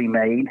specifically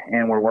made,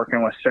 and we're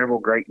working with several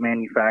great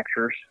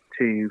manufacturers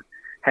to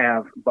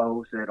have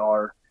bows that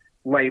are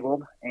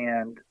labeled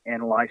and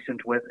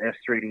licensed with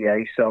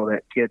S3DA so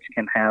that kids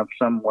can have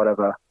somewhat of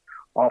a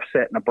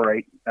offset and a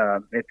break.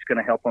 It's going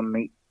to help them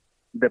meet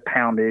the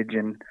poundage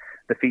and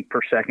the feet per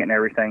second and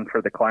everything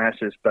for the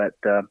classes. But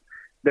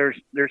there's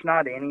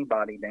not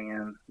anybody,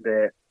 Dan,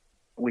 that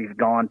we've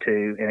gone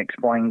to and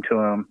explained to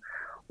them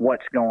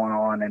what's going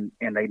on,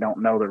 and they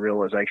don't know the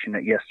realization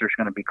that, yes, there's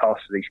going to be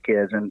costs to these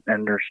kids. And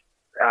there's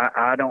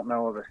I don't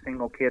know of a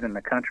single kid in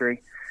the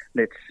country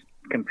that's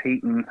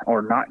competing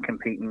or not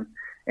competing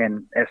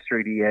in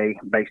S3DA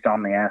based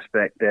on the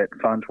aspect that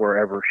funds were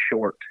ever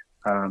short.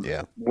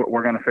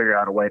 We're going to figure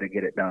out a way to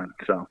get it done.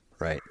 So.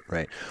 Right.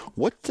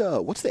 What's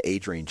the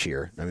age range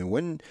here? I mean,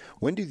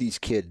 when do these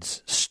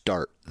kids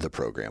start the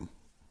program?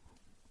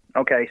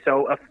 Okay,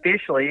 so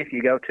officially, if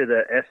you go to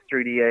the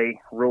S3DA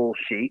rule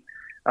sheet,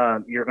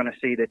 you're going to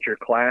see that your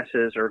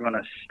classes are going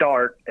to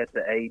start at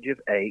the age of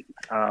 8.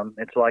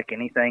 It's like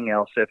anything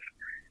else. If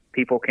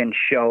people can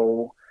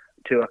show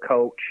to a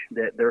coach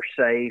that they're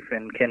safe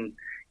and can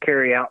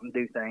carry out and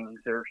do things,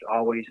 there's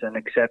always an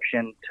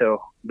exception to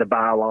the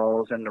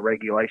bylaws and the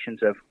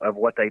regulations of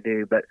what they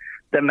do. But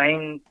the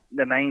main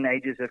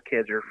ages of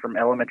kids are from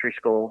elementary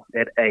school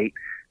at 8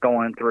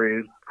 going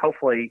through,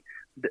 hopefully,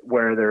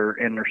 where they're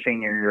in their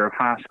senior year of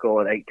high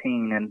school at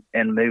 18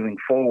 and moving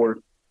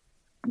forward,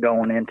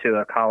 going into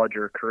a college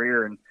or a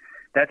career. And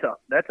that's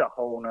a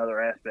whole nother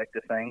aspect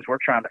of things. We're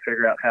trying to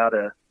figure out how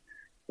to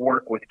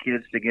work with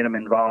kids to get them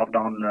involved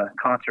on the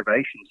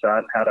conservation side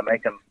and how to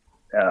make them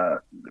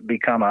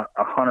become a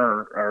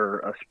hunter or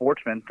a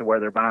sportsman to where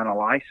they're buying a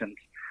license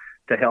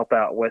to help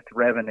out with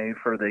revenue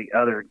for the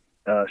other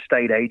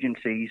state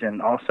agencies,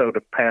 and also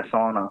to pass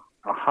on a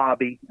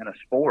hobby and a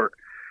sport.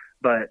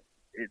 But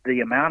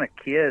the amount of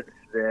kids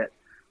that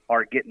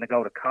are getting to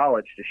go to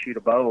college to shoot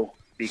a bow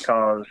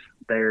because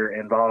they're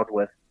involved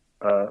with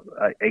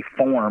a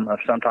form of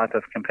some type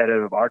of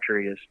competitive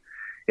archery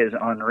is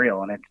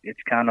unreal. And it's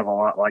kind of a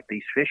lot like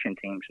these fishing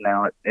teams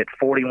now. At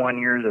 41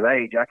 years of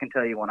age, I can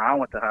tell you when I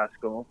went to high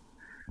school,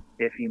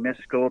 if you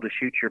missed school to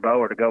shoot your bow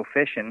or to go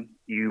fishing,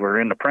 you were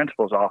in the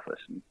principal's office.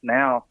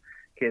 Now,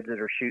 kids that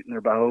are shooting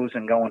their bows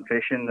and going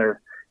fishing,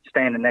 they're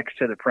standing next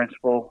to the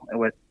principal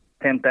with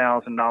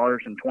 $10,000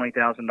 and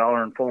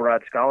 $20,000 in full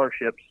ride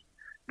scholarships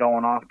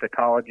going off to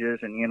colleges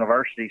and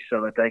universities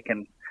so that they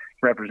can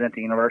represent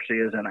the university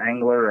as an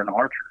angler and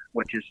archer,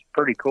 which is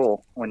pretty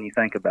cool when you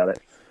think about it.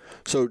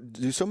 So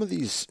do some of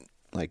these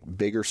like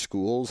bigger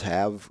schools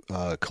have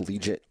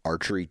collegiate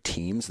archery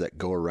teams that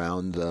go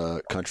around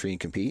the country and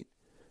compete?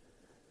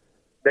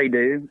 They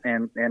do,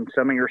 and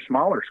some of your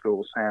smaller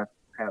schools have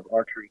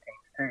archery teams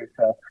too.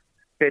 So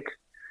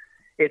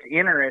it's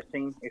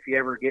interesting if you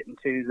ever get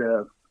into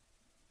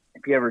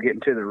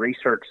the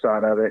research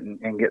side of it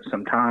and get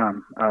some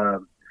time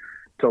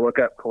to look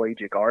up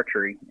collegiate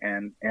archery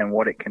and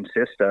what it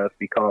consists of,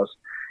 because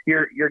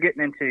you're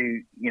getting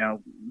into,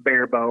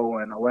 bare bow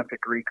and Olympic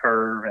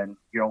recurve, and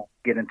you'll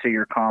get into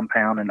your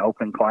compound and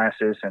open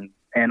classes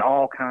and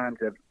all kinds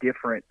of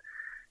different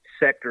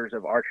sectors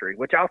of archery,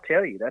 which I'll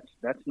tell you,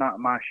 that's not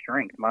my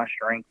strength. My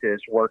strength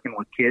is working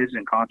with kids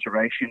and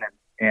conservation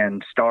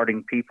and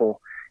starting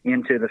people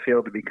into the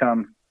field to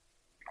become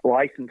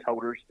license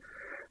holders.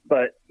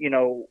 But,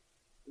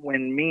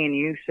 when me and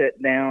you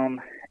sit down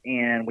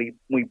and we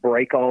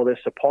break all this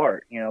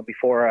apart,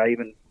 before I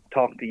even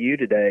talked to you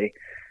today,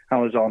 I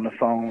was on the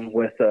phone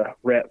with a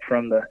rep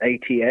from the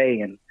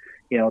ATA, and,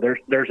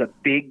 there's a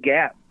big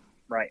gap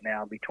right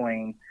now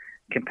between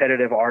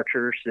competitive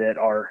archers that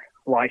are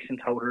license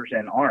holders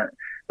and aren't.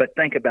 But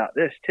think about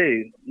this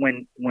too.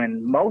 When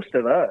most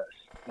of us,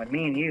 when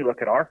me and you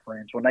look at our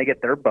friends, when they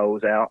get their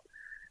bows out,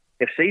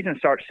 if season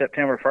starts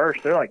September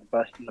 1st, they're like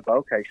busting the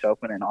bow case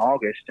open in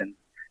August and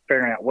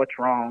figuring out what's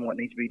wrong, what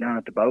needs to be done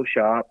at the bow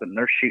shop, and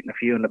they're shooting a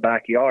few in the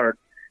backyard,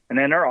 and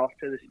then they're off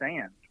to the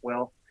stands.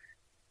 Well,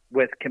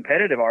 with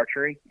competitive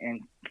archery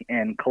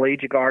and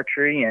collegiate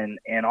archery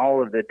and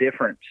all of the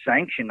different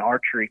sanctioned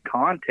archery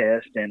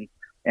contests and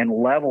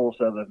levels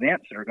of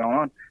events that are going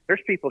on,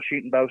 there's people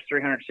shooting bows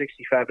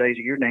 365 days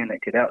a year, Dan,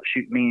 that could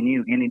outshoot me and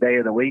you any day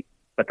of the week,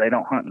 but they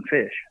don't hunt and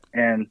fish.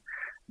 And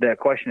the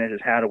question is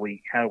how do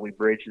we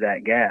bridge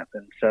that gap?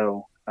 And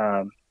so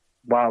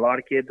while a lot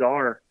of kids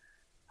are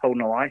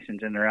holding a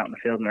license and they're out in the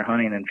field and they're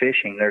hunting and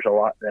fishing, there's a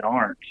lot that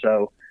aren't.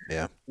 So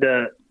yeah,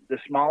 the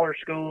smaller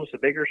schools, the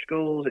bigger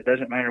schools, it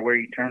doesn't matter where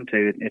you turn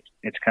to.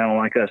 It's kind of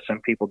like us. Some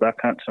people duck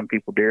hunt, some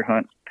people deer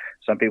hunt,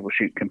 some people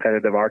shoot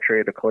competitive archery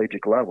at a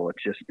collegiate level.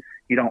 It's just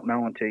you don't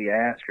know until you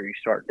ask or you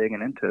start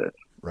digging into it.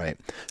 Right.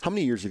 How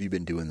many years have you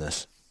been doing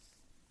this?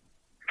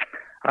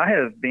 I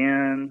have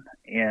been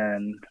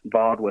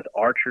involved with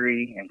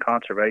archery and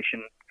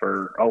conservation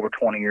for over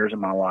 20 years of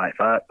my life.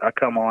 I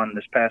come on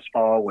this past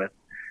fall with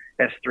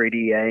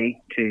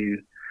S3DA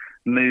to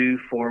move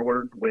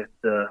forward with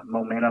the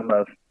momentum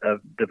of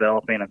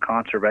developing a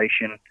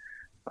conservation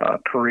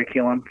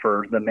curriculum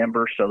for the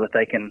members so that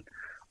they can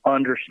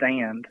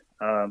understand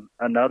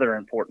another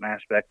important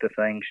aspect of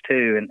things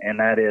too, and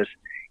that is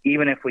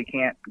even if we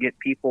can't get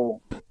people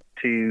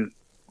to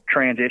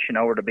transition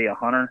over to be a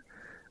hunter,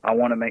 I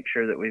want to make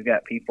sure that we've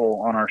got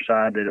people on our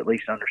side that at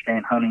least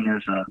understand hunting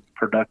as a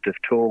productive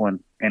tool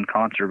and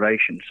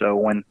conservation. So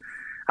when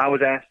I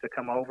was asked to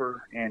come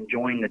over and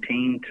join the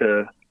team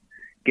to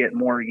get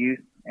more youth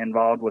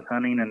involved with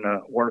hunting and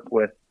to work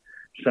with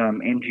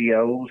some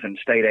NGOs and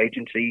state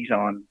agencies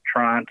on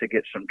trying to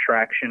get some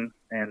traction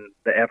and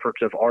the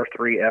efforts of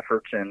R3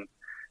 efforts and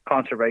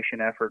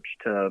conservation efforts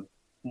to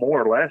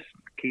more or less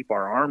keep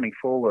our Army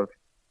full of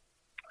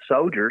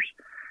soldiers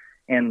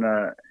in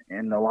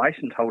the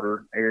license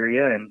holder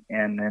area and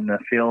in the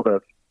field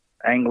of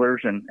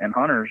anglers and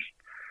hunters,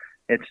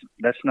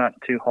 that's not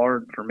too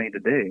hard for me to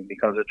do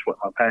because it's what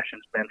my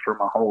passion's been for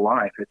my whole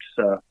life.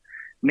 It's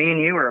me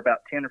and you are about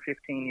 10 or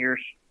 15 years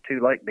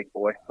too late, big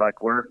boy.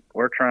 Like we're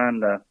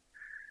trying to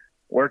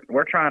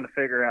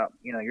figure out,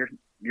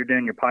 you're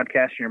doing your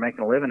podcast and you're making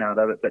a living out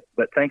of it,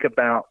 but think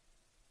about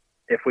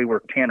if we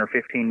were 10 or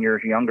 15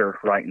 years younger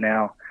right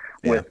now,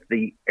 with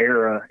the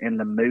era in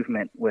the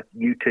movement with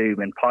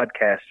YouTube and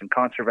podcasts and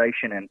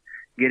conservation and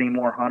getting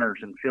more hunters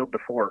and field to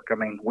fork. I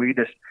mean,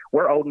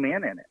 we're old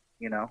men in it,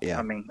 Yeah.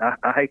 I mean,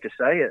 I hate to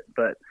say it,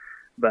 but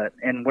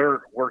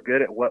we're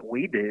good at what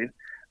we do.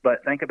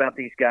 But think about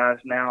these guys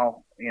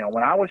now,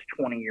 when I was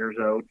 20 years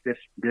old,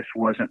 this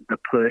wasn't the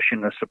push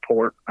and the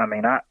support. I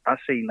mean, I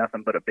see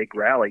nothing but a big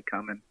rally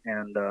coming.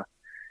 And,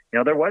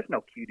 there was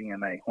no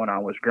QDMA when I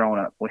was growing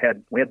up. We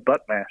had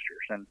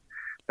Buckmasters and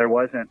there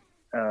wasn't,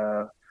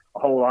 a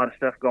whole lot of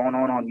stuff going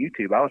on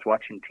YouTube. I was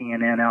watching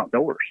TNN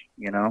Outdoors,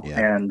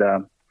 and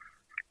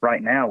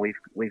right now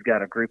we've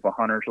got a group of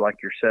hunters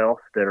like yourself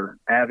that are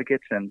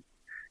advocates and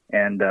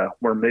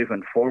we're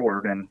moving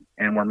forward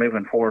and we're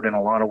moving forward in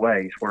a lot of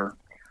ways. We're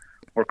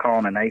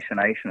calling an ace and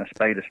a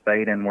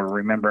spade, and we're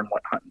remembering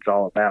what hunting's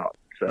all about.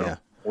 So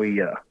we've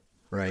got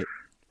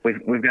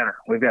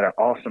an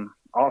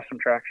awesome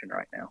traction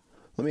right now.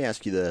 Let me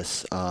ask you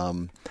this.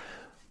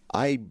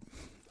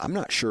 I'm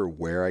not sure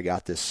where I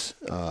got this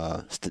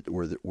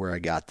where I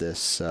got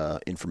this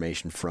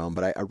information from,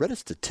 but I read a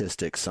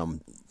statistic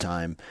some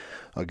time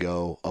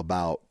ago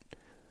about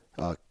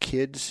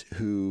kids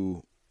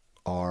who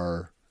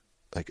are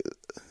like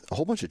a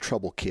whole bunch of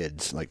troubled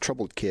kids.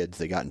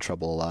 They got in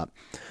trouble a lot.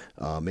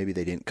 Maybe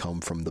they didn't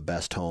come from the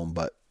best home,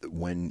 but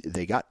when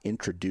they got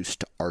introduced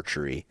to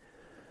archery,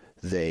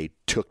 they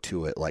took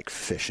to it like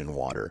fish in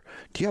water.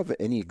 Do you have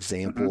any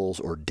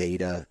examples or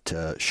data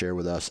to share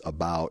with us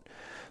about,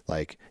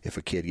 like, if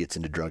a kid gets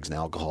into drugs and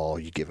alcohol,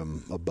 you give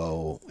him a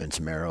bow and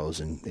some arrows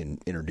and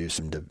introduce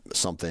him to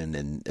something,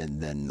 and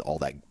then all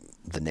that,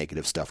 the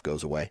negative stuff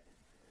goes away?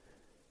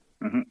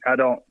 Mm-hmm. I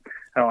don't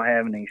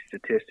have any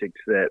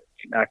statistics that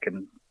I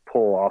can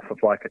pull off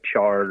of like a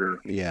chart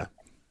or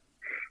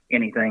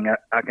anything.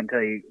 I can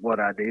tell you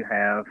what I do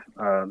have.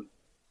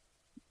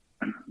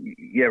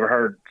 You ever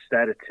heard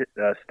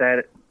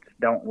stats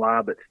don't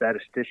lie, but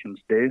statisticians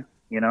do?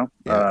 Yeah,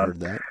 I've heard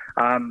that.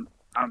 I'm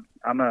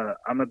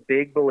a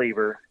big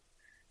believer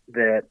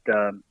that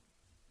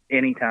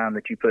anytime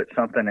that you put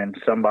something in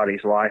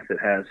somebody's life that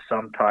has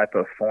some type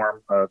of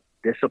form of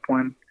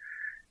discipline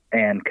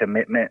and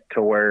commitment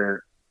to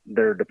where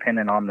they're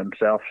dependent on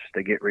themselves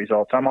to get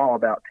results. I'm all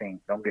about team,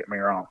 don't get me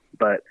wrong,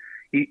 but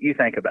you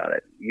think about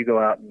it. You go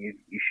out and you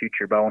shoot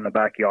your bow in the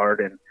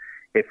backyard, and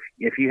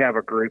if you have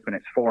a group and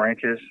it's 4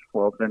 inches,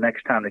 well, the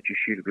next time that you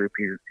shoot a group,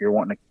 you're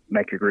wanting to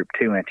make your group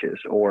 2 inches,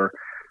 or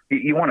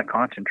you want to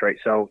concentrate.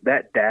 So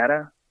that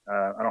data,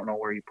 I don't know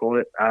where you pull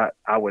it.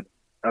 I would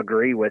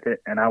agree with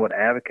it, and I would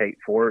advocate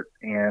for it.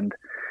 And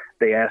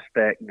the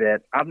aspect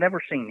that I've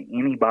never seen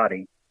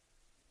anybody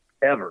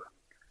ever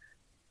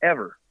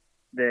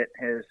that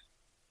has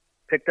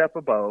picked up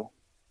a bow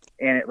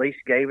and at least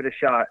gave it a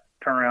shot,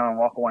 turn around and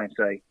walk away and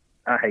say,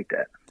 I hate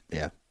that.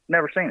 Yeah.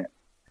 Never seen it.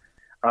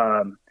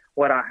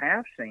 What I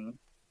have seen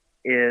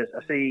is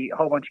I see a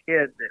whole bunch of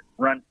kids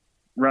that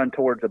run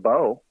towards a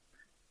bow,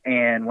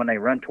 and when they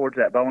run towards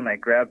that bow and they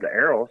grab the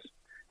arrows,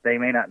 they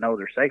may not know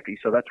their safety.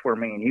 So that's where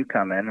me and you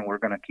come in, and we're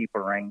going to keep a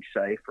range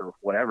safe or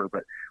whatever.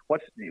 But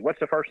what's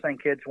the first thing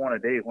kids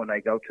want to do when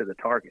they go to the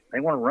target? They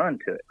want to run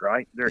to it,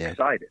 right? They're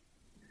excited.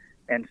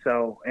 And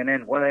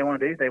then what do they want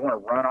to do? They want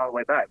to run all the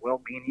way back.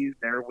 Well, me and you,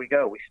 there we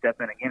go. We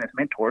step in again as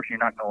mentors. You're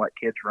not going to let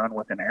kids run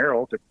with an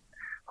arrow.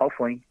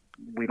 Hopefully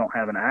we don't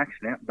have an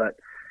accident, but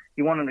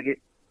you want them to get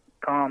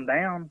calmed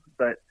down.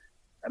 But,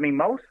 I mean,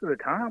 most of the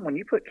time when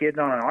you put kids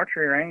on an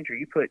archery range or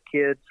you put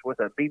kids with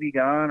a BB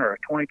gun or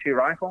a .22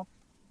 rifle,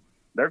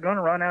 they're going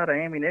to run out of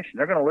ammunition.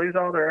 They're going to lose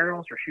all their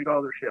arrows or shoot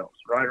all their shells,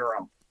 right or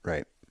wrong.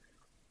 Right.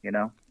 You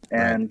know?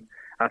 And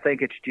I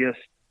think it's just,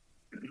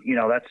 you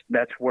know,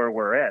 that's where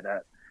we're at.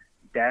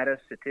 Data,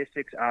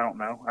 statistics, I don't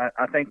know.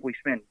 I think we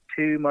spend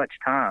too much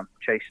time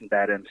chasing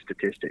data and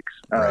statistics.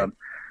 Right.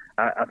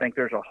 I think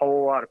there's a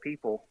whole lot of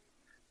people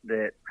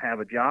that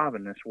have a job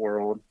in this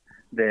world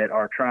that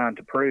are trying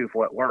to prove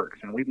what works.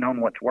 And we've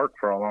known what's worked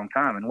for a long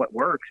time. And what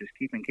works is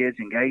keeping kids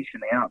engaged in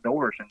the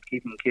outdoors and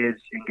keeping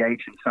kids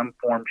engaged in some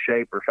form,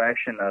 shape, or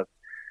fashion of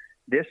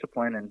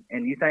discipline.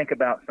 And you think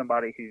about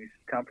somebody who's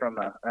come from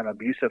an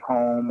abusive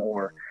home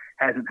or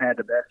hasn't had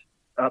the best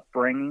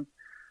upbringing,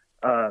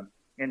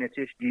 and it's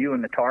just you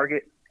and the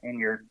target, and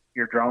you're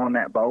drawing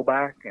that bow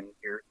back and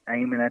you're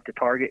aiming at the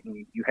target,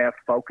 and you have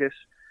focus.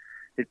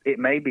 It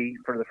may be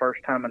for the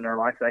first time in their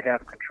life they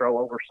have control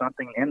over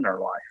something in their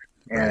life,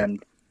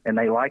 and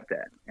they like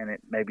that, and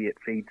maybe it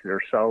feeds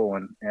their soul.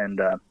 And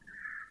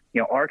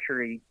you know,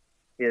 archery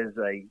is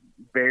a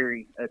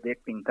very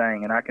addicting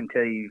thing, and I can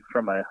tell you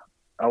from a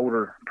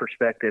older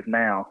perspective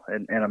now,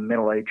 and a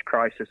middle-age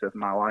crisis of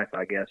my life,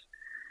 I guess,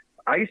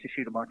 I used to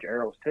shoot a bunch of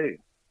arrows too,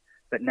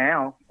 but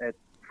now at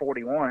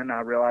 41,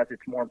 I realize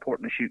it's more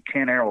important to shoot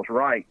 10 arrows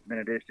right than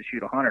it is to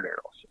shoot 100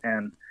 arrows.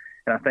 And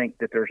I think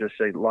that there's just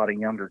a lot of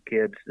younger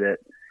kids that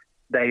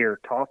they are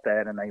taught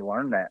that and they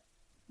learn that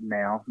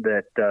now,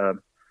 that,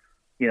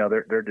 you know,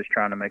 they're just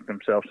trying to make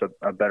themselves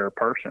a better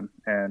person.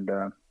 And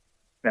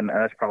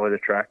that's probably the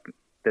track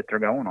that they're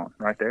going on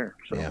right there.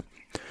 So. Yeah.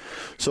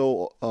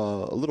 So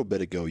a little bit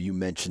ago, you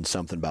mentioned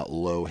something about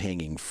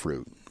low-hanging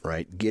fruit,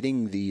 right?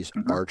 Getting these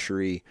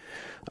archery,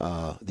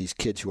 these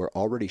kids who are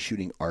already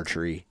shooting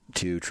archery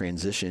to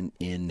transition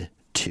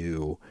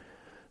into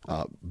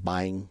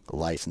buying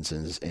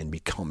licenses and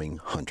becoming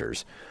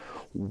hunters.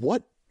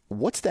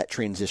 What's that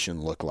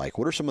transition look like?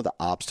 What are some of the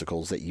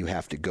obstacles that you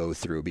have to go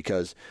through?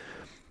 Because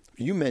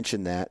you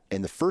mentioned that,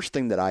 and the first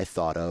thing that I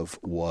thought of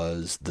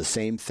was the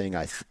same thing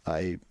I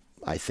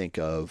think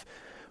of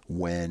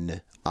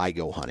when I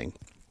go hunting.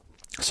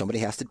 Somebody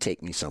has to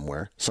take me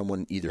somewhere.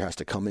 Someone either has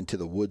to come into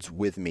the woods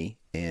with me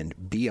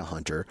and be a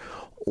hunter,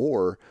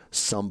 or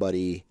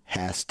somebody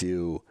has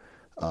to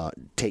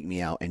take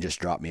me out and just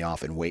drop me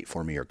off and wait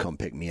for me or come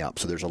pick me up.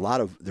 So there's a lot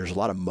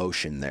of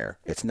motion there.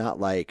 It's not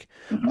like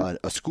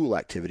a school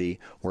activity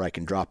where I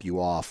can drop you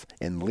off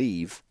and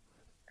leave,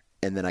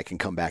 and then I can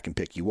come back and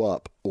pick you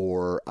up.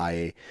 Or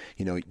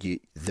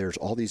there's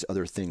all these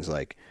other things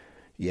like,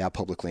 yeah,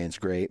 public land's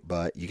great,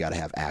 but you got to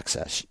have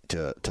access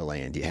to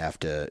land. You have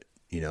to,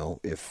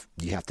 if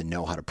you have to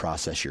know how to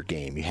process your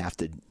game, you have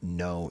to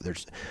know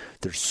there's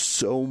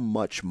so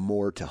much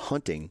more to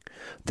hunting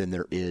than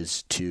there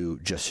is to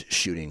just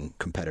shooting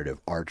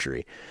competitive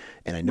archery.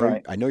 And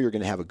I know you're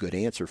going to have a good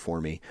answer for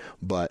me,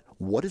 but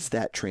what does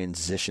that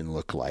transition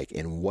look like,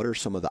 and what are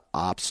some of the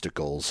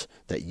obstacles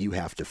that you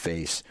have to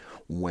face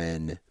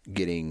when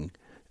getting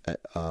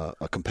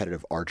a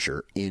competitive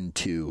archer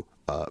into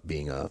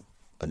being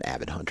an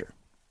avid hunter?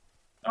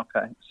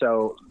 Okay,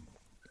 so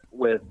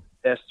with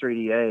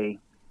S3DA,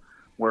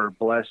 we're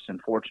blessed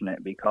and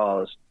fortunate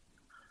because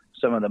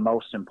some of the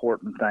most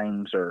important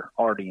things are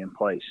already in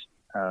place.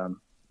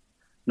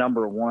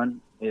 Number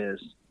one is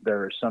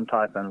there is some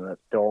type of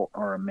adult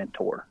or a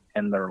mentor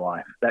in their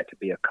life. That could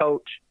be a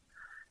coach,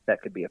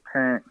 that could be a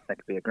parent, that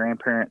could be a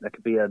grandparent, that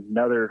could be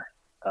another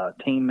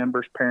team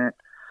member's parent,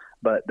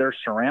 but they're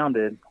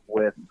surrounded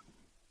with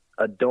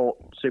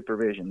adult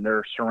supervision.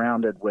 They're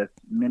surrounded with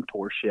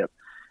mentorship.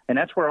 And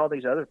that's where all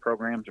these other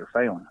programs are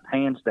failing,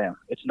 hands down.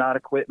 It's not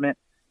equipment.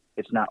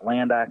 It's not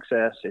land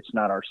access. It's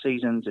not our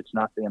seasons. It's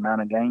not the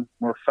amount of game.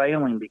 We're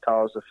failing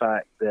because of the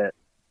fact that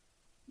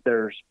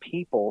there's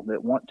people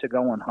that want to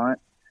go and hunt,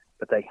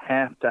 but they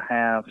have to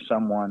have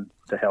someone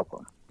to help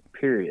them,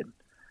 period.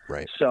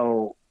 Right.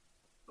 So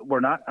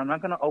I'm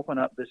not going to open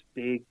up this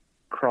big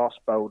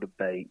crossbow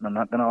debate. I'm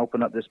not going to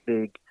open up this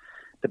big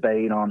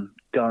debate on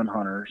gun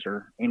hunters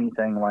or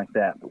anything like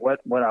that. But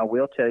what I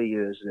will tell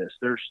you is this: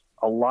 there's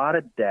a lot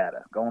of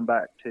data, going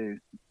back to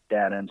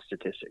data and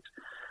statistics.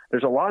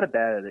 There's a lot of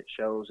data that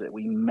shows that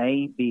we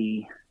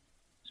maybe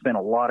spend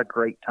a lot of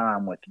great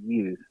time with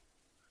youth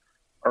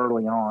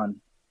early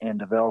on in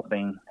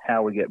developing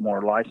how we get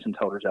more license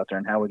holders out there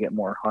and how we get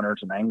more hunters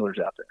and anglers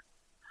out there.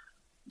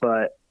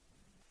 But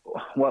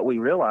what we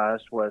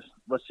realized was,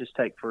 let's just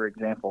take, for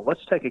example,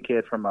 let's take a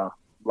kid from a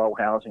low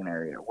housing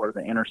area or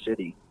the inner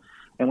city,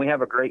 and we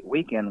have a great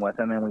weekend with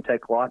them, and we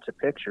take lots of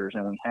pictures,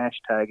 and we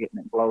hashtag it,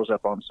 and it blows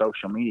up on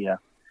social media.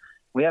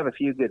 We have a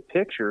few good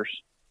pictures,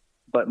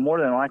 but more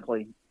than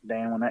likely,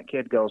 Dan, when that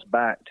kid goes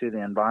back to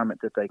the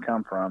environment that they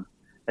come from,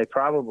 they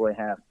probably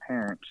have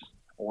parents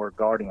or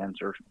guardians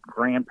or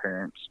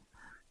grandparents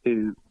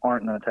who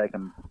aren't going to take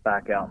them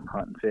back out and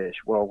hunt and fish.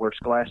 Well, where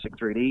Scholastic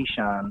 3D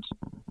shines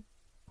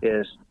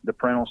is the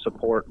parental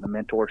support, the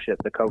mentorship,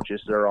 the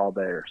coaches, they're all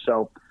there.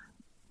 So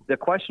the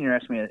question you're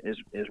asking me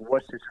is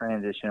what's the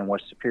transition,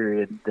 what's the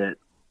period that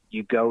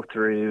you go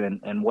through,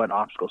 and what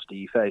obstacles do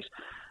you face?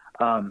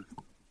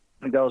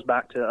 It goes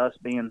back to us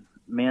being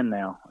men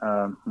now.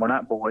 We're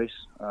not boys.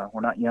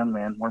 We're not young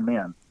men. We're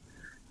men.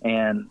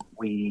 And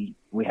we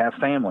have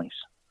families.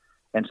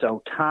 And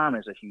so time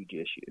is a huge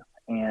issue.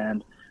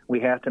 And we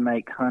have to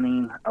make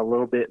hunting a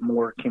little bit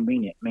more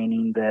convenient,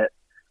 meaning that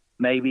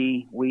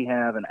maybe we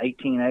have an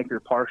 18-acre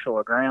parcel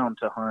of ground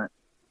to hunt,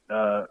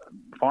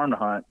 farm to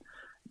hunt,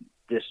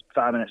 just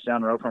 5 minutes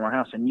down the road from our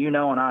house. And and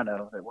I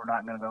know that we're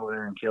not going to go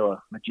there and kill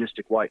a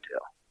majestic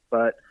whitetail.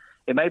 But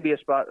it may be a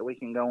spot that we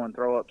can go and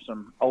throw up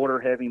some older,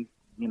 heavy,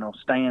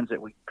 stands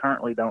that we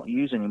currently don't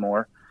use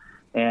anymore.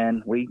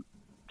 And we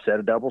set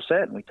a double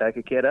set, and we take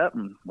a kid up,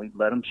 and we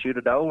let them shoot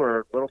a doe or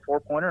a little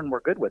 4-pointer, and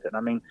we're good with it.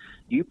 I mean,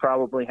 you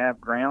probably have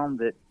ground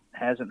that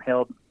hasn't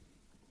held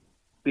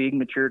big,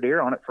 mature deer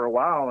on it for a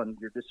while, and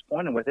you're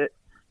disappointed with it.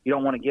 You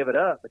don't want to give it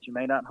up, but you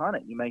may not hunt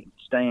it. You may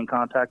stay in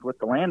contact with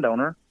the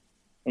landowner,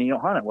 and you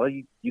don't hunt it. Well,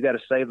 you got to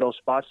save those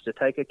spots to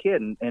take a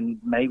kid, and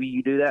maybe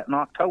you do that in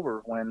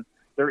October when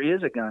there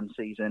is a gun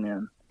season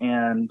in,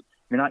 and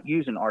you're not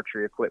using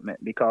archery equipment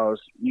because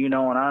and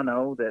I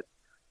know that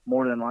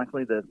more than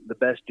likely the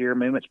best deer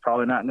movement's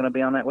probably not going to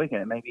be on that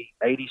weekend. It may be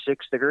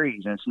 86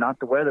 degrees, and it's not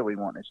the weather we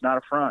want. It's not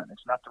a front.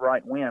 It's not the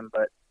right wind,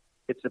 but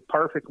it's a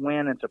perfect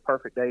wind. It's a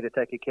perfect day to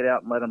take a kid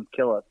out and let them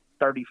kill a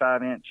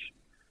 35-inch,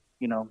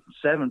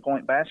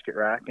 7-point basket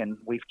rack, and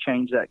we've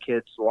changed that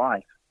kid's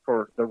life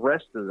for the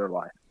rest of their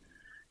life.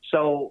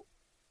 So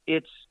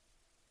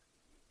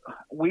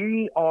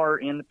we are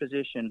in the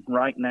position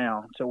right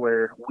now to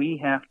where we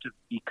have to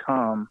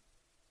become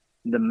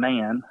the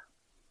man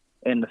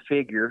and the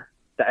figure,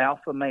 the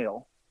alpha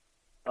male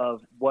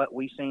of what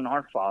we've seen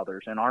our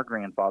fathers and our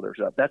grandfathers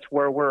up. That's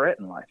where we're at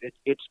in life.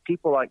 It's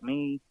people like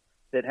me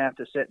that have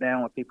to sit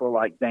down with people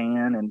like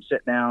Dan and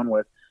sit down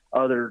with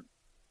other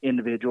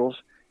individuals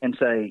and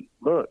say,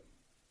 look,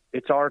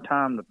 it's our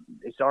time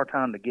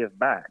to give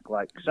back.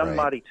 Like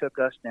somebody took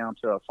us down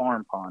to a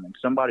farm pond, and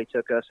somebody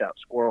took us out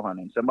squirrel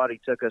hunting.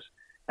 Somebody took us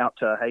out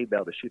to a hay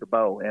bale to shoot a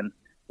bow, and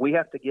we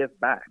have to give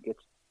back.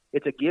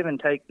 It's a give and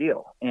take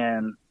deal.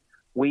 And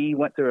we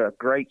went through a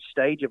great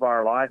stage of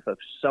our life of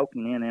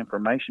soaking in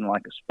information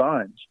like a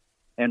sponge.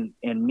 And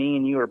me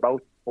and you are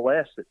both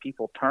blessed that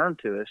people turn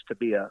to us to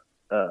be a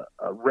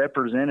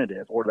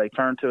representative, or they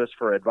turn to us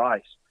for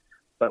advice,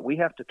 but we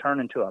have to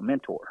turn into a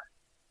mentor.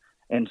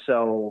 And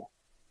so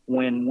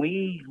when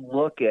we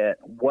look at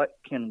what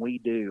can we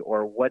do,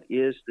 or what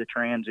is the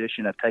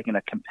transition of taking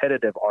a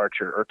competitive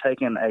archer, or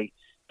taking a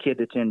kid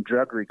that's in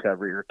drug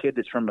recovery, or a kid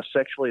that's from a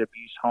sexually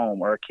abused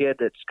home, or a kid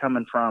that's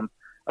coming from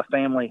a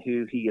family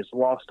who he has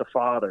lost a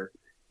father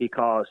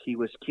because he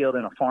was killed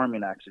in a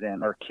farming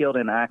accident, or killed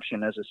in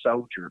action as a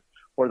soldier,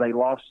 or they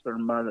lost their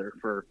mother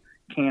for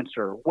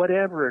cancer,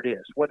 whatever it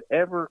is,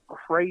 whatever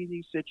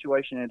crazy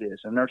situation it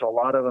is, and there's a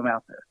lot of them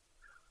out there.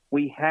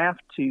 We have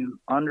to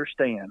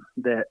understand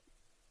that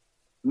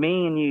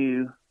me and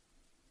you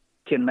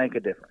can make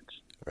a difference.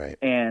 Right.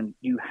 And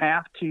you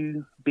have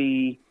to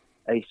be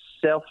a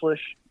selfless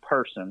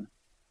person,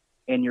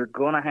 and you're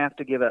going to have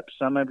to give up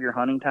some of your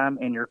hunting time,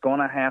 and you're going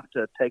to have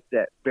to take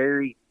that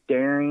very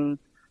daring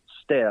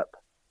step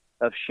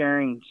of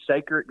sharing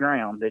sacred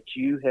ground that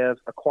you have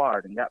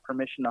acquired and got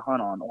permission to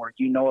hunt on, or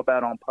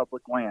about on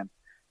public land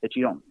that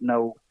you don't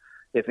know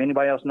if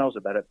anybody else knows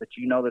about it, but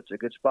that's a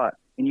good spot,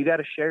 and you got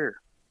to share.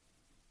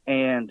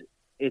 And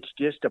it's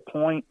just a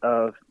point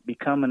of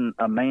becoming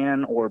a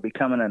man, or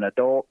becoming an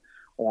adult,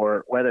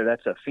 or whether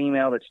that's a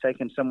female that's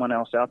taking someone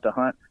else out to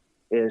hunt.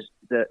 Is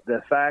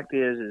the fact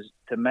is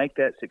to make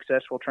that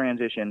successful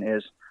transition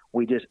is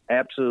we just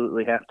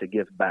absolutely have to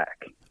give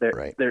back.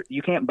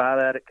 You can't buy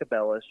that at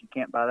Cabela's. You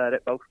can't buy that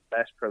at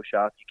Bass Pro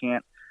Shop.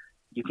 You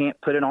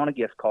can't put it on a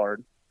gift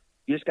card.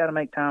 You just got to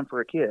make time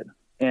for a kid.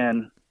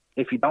 And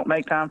if you don't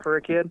make time for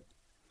a kid,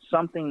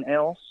 something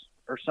else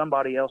or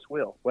somebody else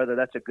will, whether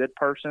that's a good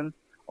person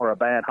or a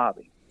bad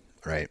hobby.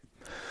 Right.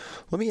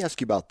 Let me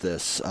ask you about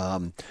this.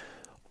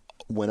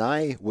 When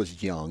I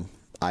was young,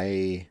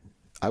 I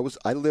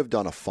lived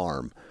on a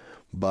farm,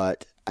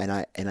 and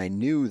I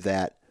knew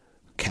that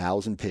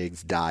cows and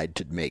pigs died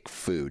to make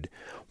food.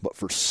 But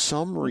for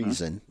some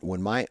reason,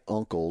 when my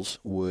uncles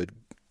would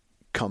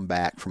come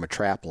back from a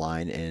trap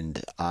line,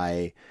 and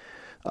I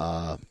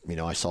saw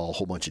a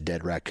whole bunch of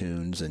dead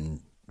raccoons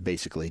and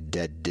basically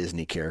dead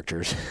Disney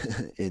characters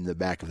in the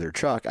back of their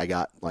truck, I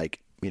got I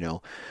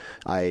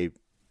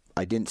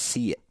didn't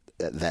see it.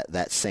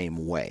 that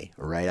same way,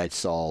 right? I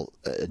saw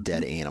a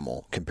dead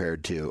animal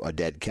compared to a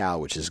dead cow,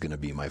 which is going to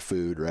be my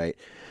food, right?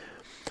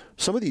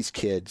 Some of these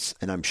kids,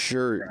 and I'm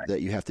sure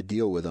that you have to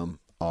deal with them,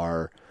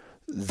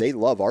 they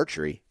love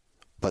archery,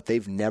 but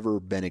they've never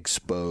been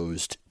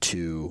exposed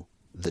to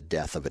the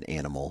death of an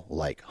animal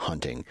like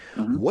hunting.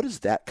 Mm-hmm. What does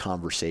that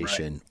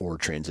conversation or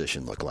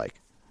transition look like?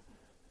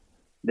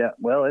 Yeah,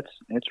 well,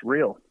 it's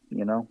real,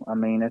 you know. I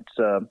mean,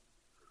 it's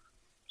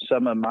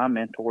some of my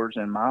mentors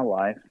in my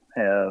life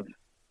have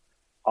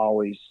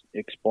always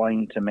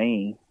explained to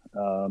me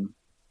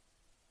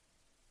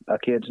a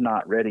kid's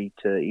not ready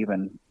to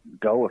even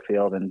go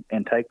afield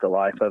and take the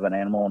life of an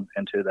animal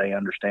until they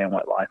understand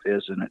what life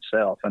is in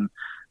itself. And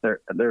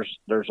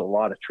there's a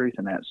lot of truth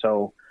in that.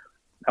 So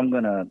I'm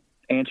going to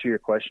answer your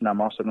question. I'm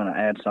also going to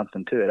add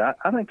something to it.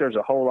 I think there's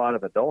a whole lot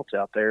of adults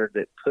out there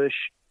that push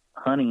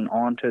hunting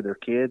onto their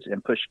kids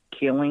and push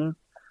killing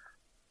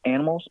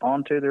animals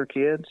onto their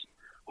kids,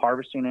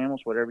 harvesting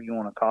animals, whatever you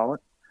want to call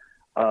it.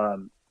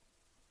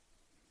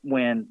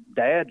 When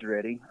dad's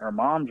ready or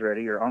mom's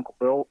ready or Uncle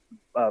Bill,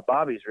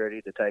 Bobby's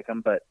ready to take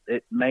them, but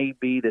it may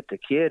be that the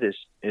kid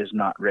is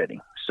not ready.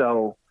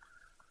 So,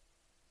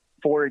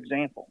 for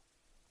example,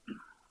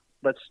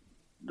 let's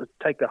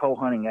take the whole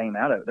hunting game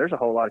out of it. There's a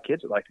whole lot of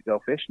kids that like to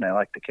go fishing. They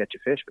like to catch a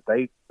fish, but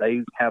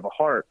they have a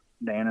heart,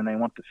 Dan, and they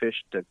want the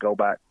fish to go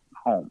back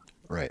home.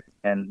 Right.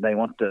 And they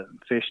want the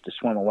fish to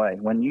swim away.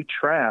 When you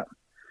trap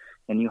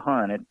and you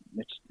hunt,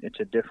 it's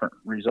a different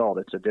result.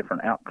 It's a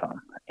different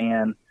outcome.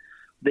 And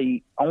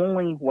the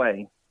only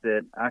way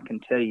that I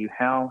can tell you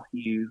how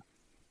you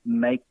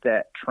make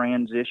that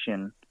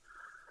transition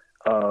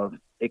of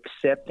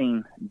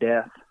accepting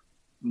death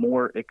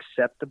more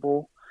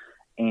acceptable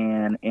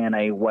and in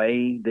a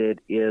way that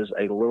is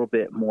a little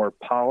bit more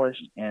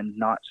polished and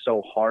not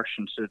so harsh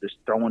instead of just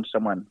throwing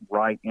someone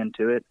right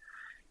into it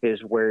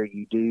is where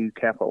you do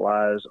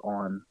capitalize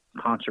on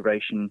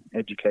conservation,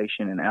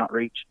 education, and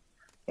outreach,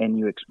 and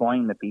you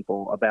explain to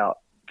people about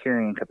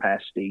carrying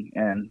capacity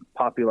and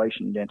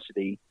population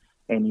density,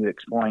 and you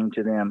explain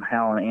to them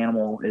how an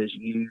animal is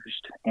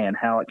used and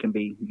how it can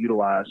be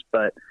utilized.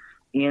 But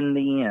in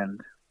the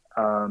end,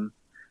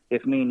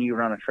 if me and you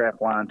run a trap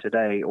line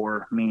today,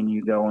 or me and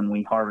you go and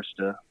we harvest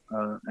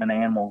an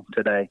animal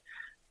today,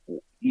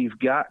 you've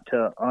got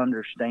to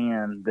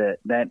understand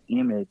that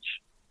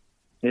image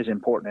is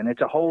important. And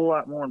it's a whole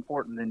lot more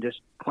important than just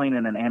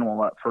cleaning an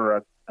animal up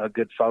for a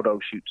good photo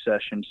shoot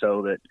session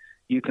so that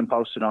you can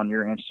post it on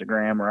your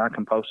Instagram or I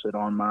can post it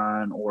on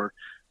mine, or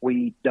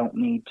we don't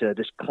need to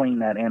just clean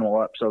that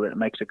animal up so that it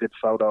makes a good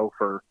photo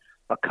for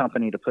a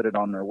company to put it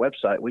on their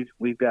website.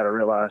 We've got to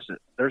realize that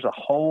there's a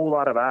whole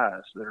lot of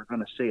eyes that are going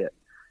to see it.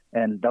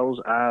 And those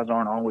eyes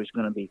aren't always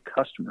going to be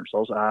customers.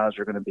 Those eyes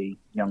are going to be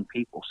young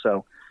people.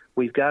 So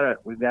we've got to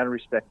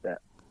respect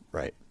that.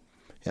 Right.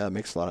 Yeah, it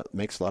makes a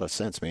lot of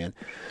sense, man.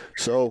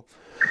 So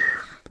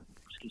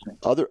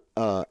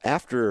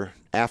after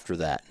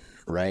that,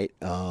 right?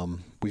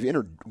 We've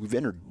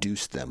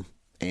introduced them,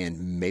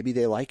 and maybe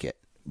they like it,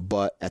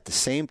 but at the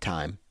same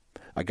time,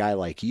 a guy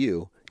like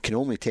you can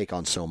only take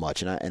on so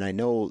much, and I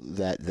know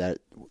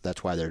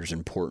that's why there's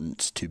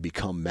importance to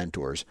become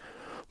mentors,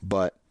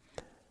 but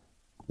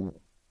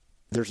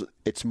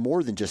it's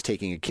more than just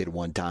taking a kid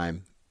one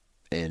time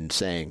and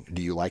saying,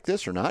 "Do you like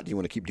this or not? Do you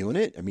want to keep doing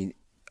it?" I mean,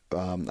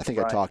 I think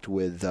I talked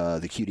with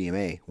the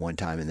QDMA one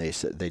time, and they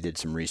said they did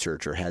some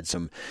research or had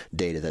some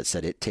data that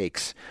said it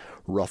takes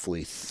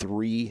roughly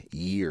 3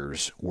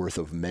 years worth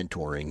of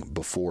mentoring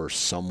before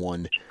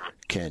someone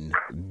can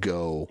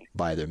go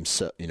by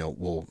themselves.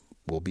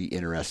 Will be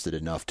interested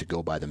enough to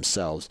go by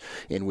themselves.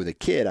 And with a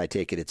kid, I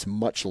take it's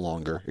much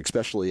longer,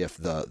 especially if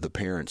the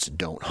parents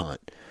don't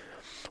hunt.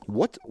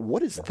 What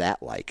is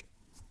that like?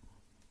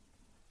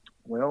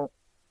 Well,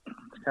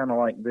 it's kind of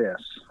like this.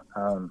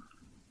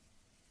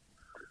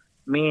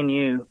 Me and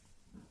you,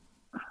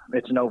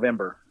 it's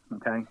November,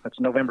 okay? It's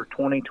November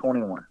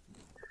 2021.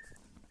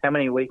 How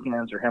many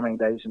weekends or how many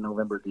days in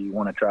November do you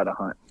want to try to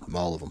hunt?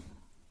 All of them.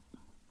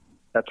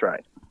 That's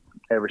right.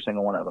 Every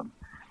single one of them.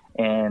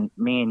 And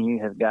me and you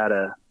have got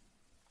to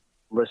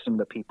listen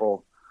to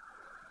people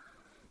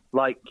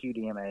like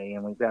QDMA,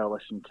 and we've got to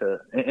listen to,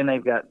 and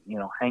they've got,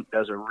 Hank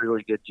does a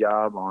really good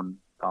job on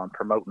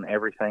promoting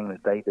everything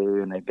that they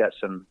do, and they've got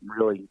some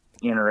really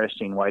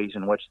interesting ways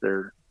in which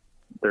they're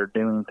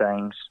doing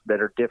things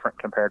that are different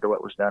compared to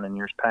what was done in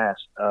years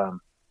past. The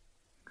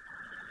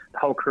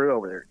whole crew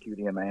over there at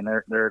QDMA,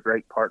 and they're a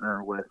great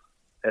partner with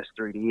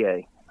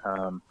S3DA.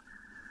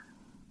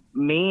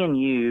 Me and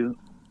you,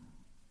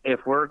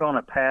 if we're going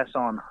to pass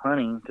on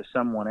hunting to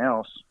someone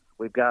else,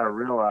 we've got to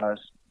realize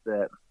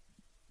that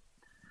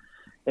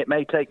it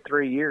may take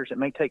 3 years, it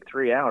may take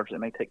 3 hours, it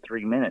may take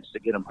 3 minutes to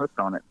get them hooked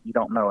on it. You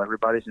don't know.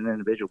 Everybody's an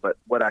individual. But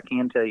what I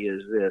can tell you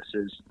is this,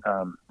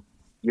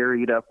 you're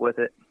eat up with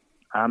it.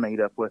 I'm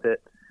eat up with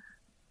it.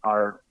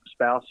 Our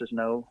spouses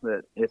know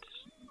that it's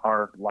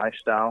our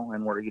lifestyle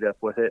and we're eat up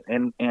with it.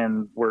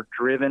 And we're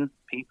driven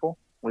people.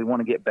 We want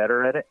to get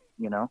better at it,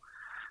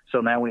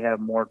 So now we have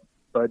more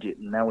budget,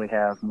 and now we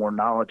have more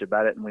knowledge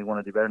about it, and we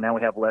want to do better. Now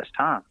we have less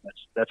time.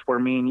 That's where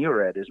me and you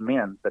are at as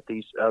men. But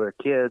these other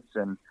kids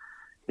and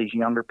these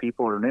younger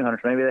people or new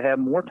hunters, maybe they have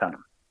more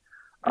time.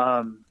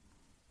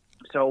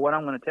 So what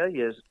I'm going to tell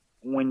you is,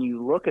 when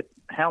you look at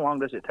how long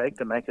does it take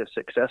to make a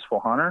successful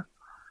hunter,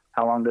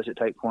 how long does it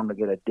take for them to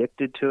get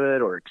addicted to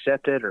it or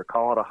accept it or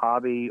call it a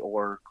hobby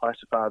or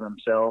classify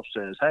themselves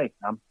as, hey,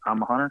 I'm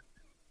a hunter?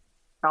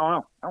 I don't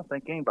know. I don't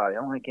think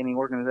any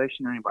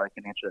organization or anybody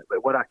can answer that.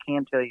 But what I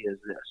can tell you is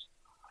this.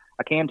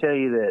 I can tell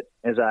you that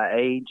as I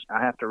age,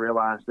 I have to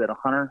realize that a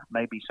hunter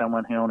may be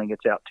someone who only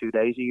gets out 2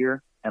 days a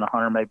year, and a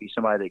hunter may be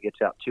somebody that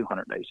gets out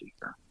 200 days a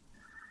year.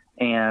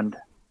 And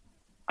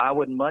I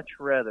would much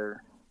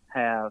rather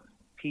have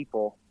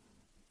people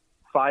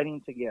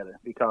fighting together,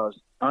 because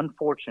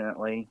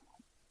unfortunately,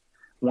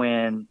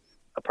 when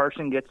a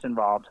person gets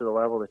involved to the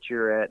level that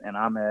you're at and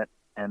I'm at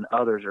and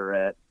others are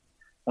at,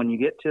 when you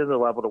get to the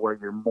level to where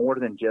you're more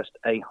than just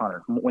a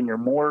hunter, when you're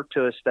more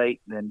to a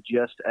state than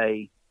just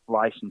a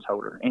license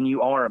holder, and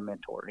you are a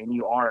mentor and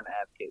you are an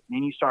advocate, and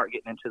then you start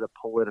getting into the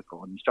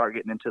political and you start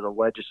getting into the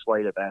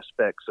legislative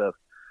aspects of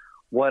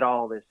what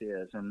all this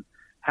is and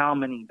how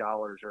many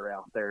dollars are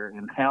out there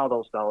and how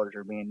those dollars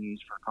are being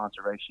used for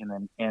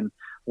conservation and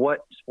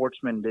what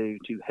sportsmen do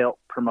to help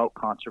promote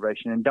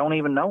conservation and don't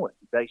even know it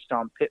based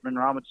on Pittman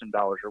Robinson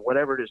dollars or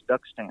whatever it is,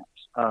 duck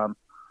stamps.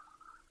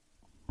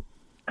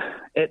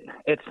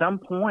 At some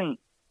point,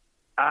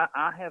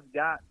 I have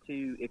got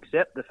to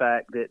accept the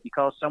fact that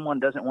because someone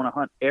doesn't want to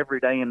hunt every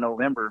day in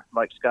November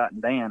like Scott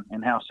and Dan,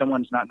 and how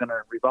someone's not going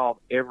to revolve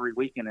every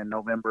weekend in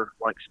November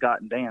like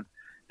Scott and Dan,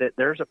 that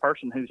there's a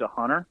person who's a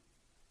hunter,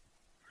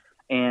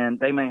 and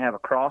they may have a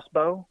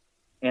crossbow,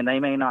 and they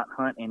may not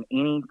hunt in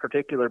any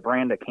particular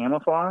brand of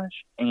camouflage,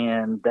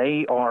 and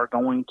they are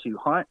going to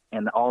hunt,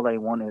 and all they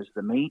want is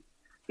the meat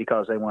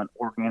because they want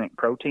organic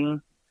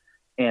protein,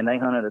 and they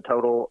hunted a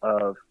total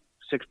of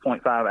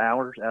 6.5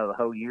 hours out of the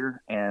whole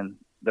year, and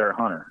they're a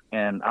hunter.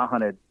 And I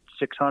hunted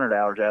 600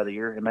 hours out of the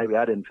year, and maybe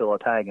I didn't fill a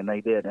tag, and they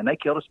did. And they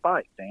killed a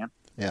spike, Dan.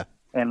 Yeah.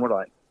 And we're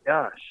like,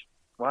 gosh,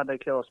 why'd they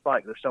kill a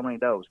spike? There's so many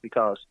does.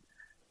 Because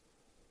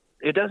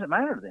it doesn't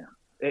matter to them.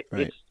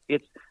 Right.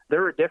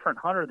 They're a different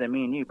hunter than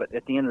me and you, but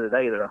at the end of the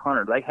day, they're a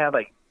hunter. They have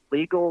a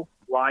legal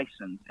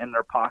license in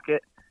their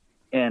pocket,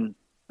 and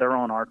they're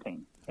on our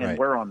team. And right.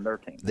 We're on their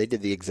team. They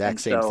did the exact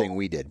same thing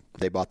we did.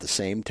 They bought the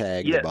same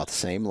tag. Yes, they bought the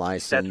same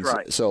license. That's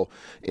right. So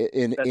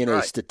in That's a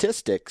right.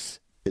 statistics,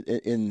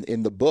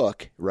 in the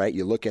book, right,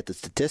 you look at the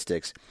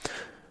statistics,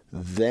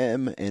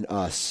 them and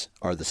us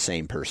are the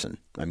same person.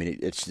 I mean,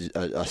 it's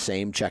a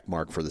same check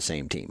mark for the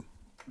same team.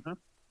 Mm-hmm.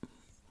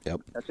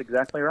 Yep. That's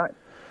exactly right.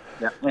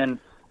 Yeah.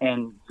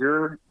 And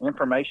your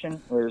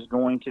information is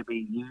going to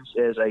be used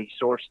as a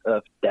source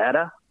of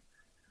data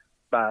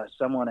by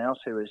someone else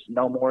who is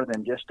no more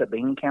than just a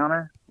bean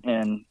counter.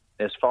 And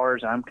as far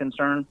as I'm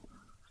concerned,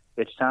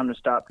 it's time to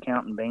stop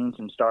counting beans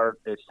and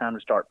it's time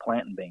to start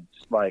planting beans.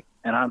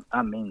 And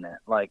I mean that.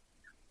 Like,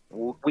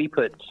 we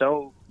put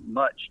so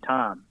much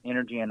time,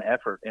 energy, and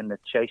effort into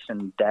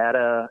chasing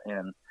data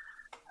and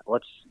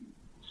let's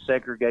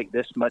segregate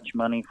this much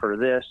money for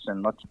this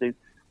and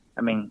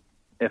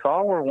if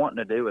all we're wanting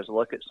to do is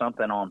look at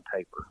something on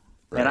paper,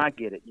 right. And I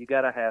get it, you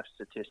got to have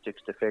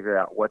statistics to figure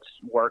out what's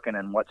working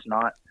and what's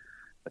not.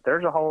 But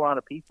there's a whole lot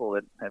of people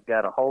that have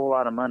got a whole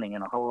lot of money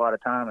and a whole lot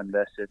of time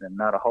invested and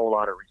not a whole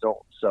lot of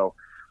results. So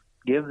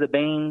give the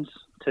beans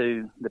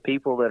to the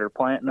people that are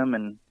planting them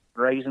and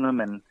raising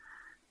them and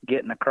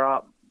getting a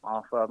crop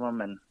off of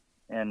them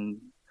and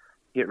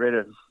get rid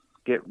of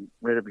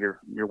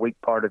your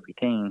weak part of your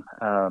team.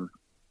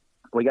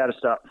 We got to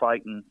stop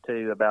fighting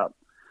too about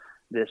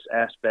this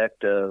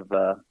aspect of,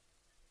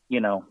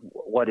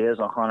 what is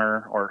a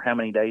hunter or how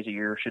many days a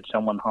year should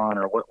someone hunt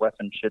or what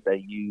weapons should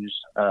they use.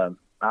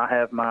 I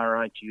have my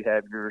rights, you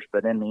have yours,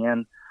 but in the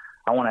end,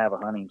 I want to have a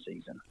hunting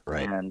season.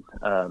 Right. And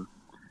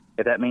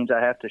if that means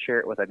I have to share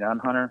it with a gun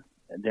hunter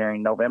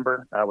during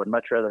November, I would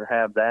much rather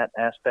have that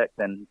aspect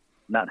than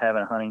not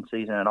having a hunting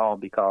season at all,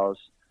 because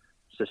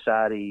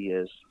society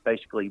is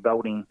basically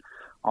voting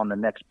on the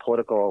next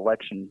political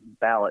election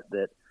ballot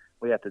that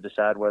we have to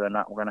decide whether or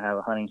not we're going to have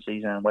a hunting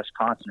season in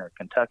Wisconsin or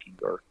Kentucky.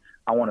 Or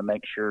I want to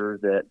make sure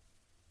that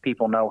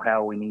people know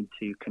how we need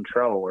to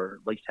control or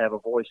at least have a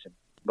voice in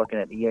looking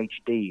at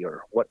EHD,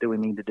 or what do we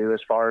need to do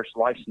as far as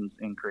license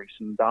increase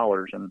in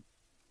dollars. And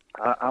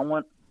I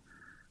want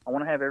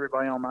to have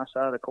everybody on my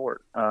side of the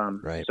court.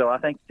 Right. So I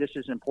think just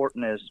as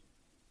important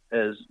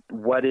as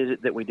what is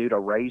it that we do to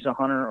raise a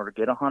hunter or to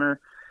get a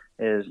hunter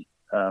is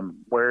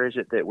where is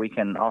it that we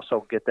can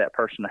also get that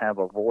person to have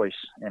a voice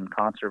in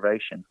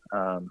conservation.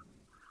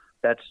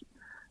 That's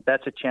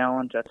a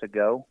challenge. That's a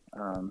go.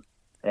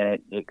 And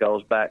it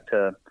goes back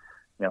to,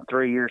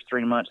 3 years,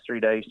 3 months, 3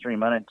 days, 3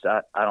 minutes.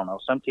 I don't know.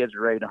 Some kids are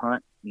ready to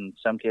hunt and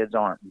some kids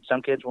aren't. And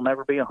some kids will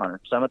never be a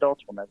hunter. Some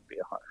adults will never be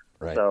a hunter.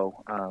 Right.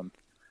 So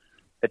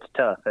it's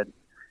tough. If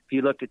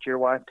you looked at your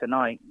wife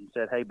tonight and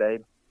said, hey,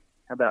 babe,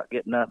 how about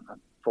getting up at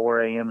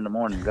 4 a.m. in the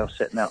morning and go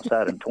sitting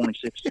outside in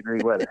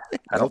 26-degree weather?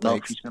 I don't know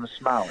if she's going to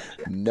smile at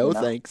you. No,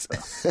 thanks.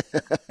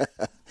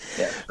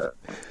 Yeah. So,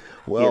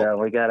 Well,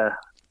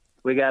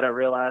 we gotta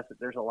realize that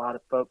there's a lot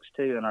of folks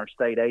too in our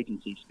state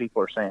agencies.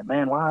 People are saying,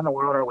 "Man, why in the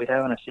world are we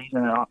having a season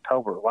in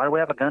October? Why do we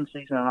have a gun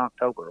season in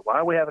October? Why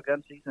do we have a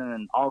gun season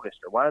in August?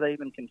 Or why are they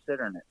even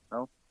considering it?"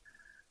 So,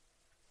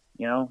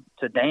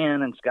 to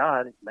Dan and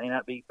Scott, it may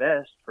not be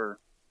best for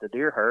the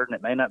deer herd, and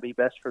it may not be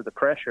best for the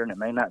pressure, and it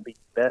may not be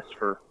best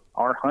for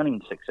our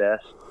hunting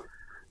success,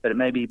 but it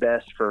may be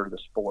best for the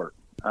sport.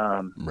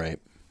 right.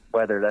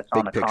 Whether that's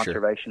Big on a picture.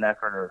 conservation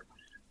effort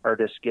or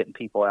just getting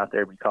people out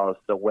there because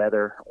the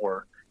weather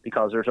or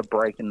because there's a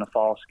break in the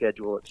fall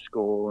schedule at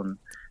school and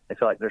they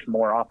feel like there's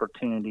more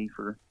opportunity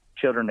for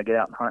children to get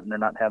out and hunt and they're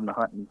not having to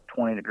hunt in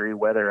 20-degree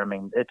weather. I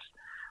mean,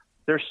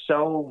 there's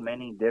so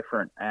many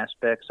different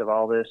aspects of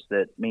all this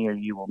that me or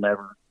you will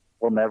never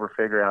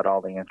figure out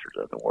all the answers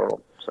of the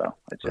world. So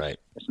it's just, Right.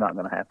 It's not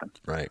going to happen.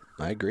 Right.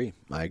 I agree.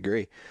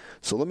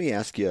 So let me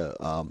ask you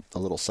a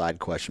little side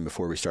question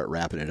before we start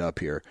wrapping it up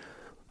here.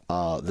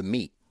 The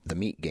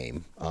meat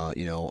game.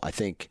 I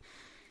think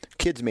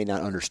kids may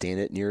not understand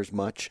it near as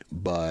much,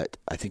 but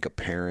I think a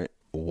parent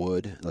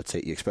would. Let's say,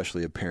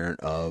 especially a parent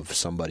of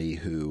somebody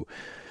who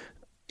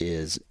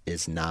is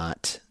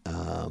not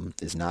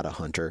a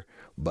hunter,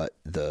 but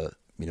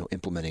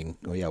implementing.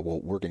 Oh yeah,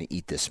 well we're going to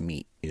eat this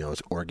meat.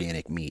 It's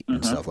organic meat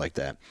and stuff like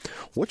that.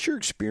 What's your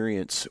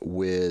experience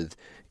with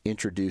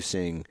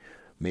introducing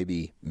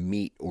maybe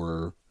meat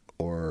or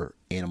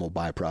animal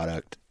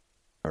byproduct?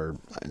 Or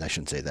I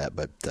shouldn't say that,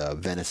 but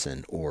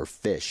venison or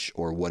fish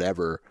or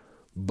whatever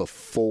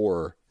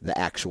before the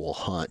actual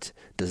hunt.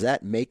 Does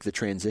that make the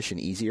transition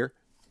easier?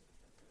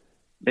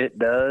 It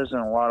does in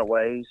a lot of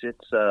ways.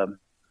 It's,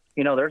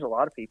 there's a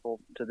lot of people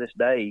to this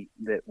day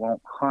that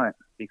won't hunt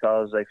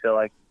because they feel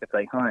like if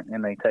they hunt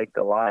and they take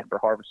the life or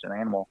harvest an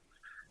animal,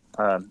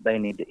 they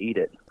need to eat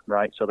it,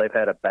 right? So they've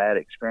had a bad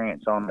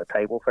experience on the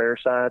table fare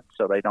side,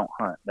 so they don't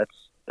hunt.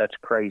 That's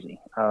crazy.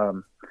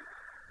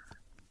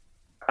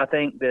 I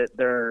think that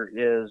there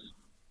is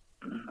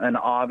an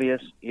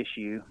obvious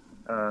issue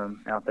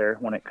out there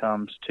when it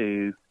comes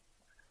to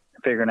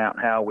figuring out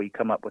how we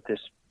come up with this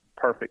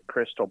perfect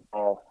crystal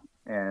ball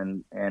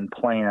and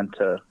plan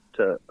to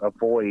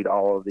avoid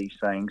all of these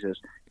things.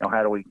 Is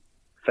how do we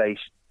face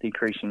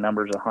decreasing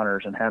numbers of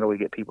hunters and how do we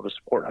get people to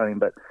support hunting?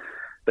 But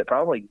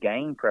probably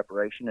game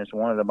preparation is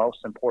one of the most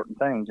important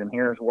things, and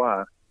here's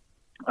why.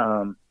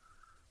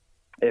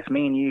 If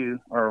me and you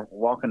are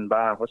walking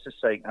by, let's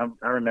just say,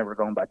 I remember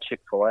going by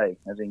Chick-fil-A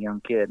as a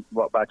young kid,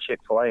 walked by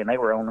Chick-fil-A, and they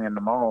were only in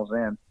the malls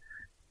then.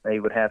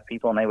 They would have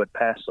people, and they would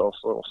pass those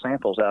little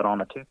samples out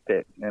on a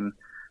toothpick. And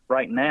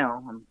right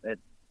now, at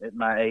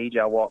my age,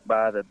 I walk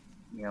by I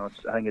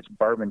think it's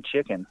bourbon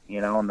chicken,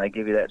 and they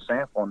give you that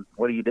sample, and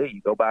what do?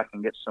 You go back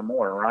and get some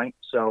more, right?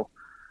 So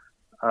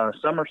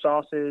summer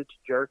sausage,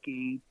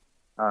 jerky,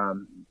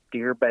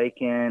 deer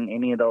bacon,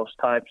 any of those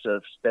types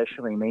of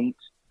specialty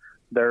meats,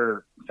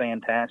 they're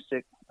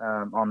fantastic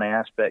on the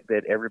aspect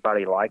that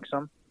everybody likes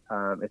them.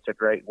 It's a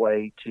great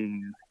way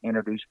to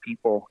introduce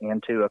people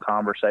into a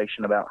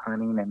conversation about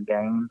hunting and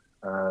game.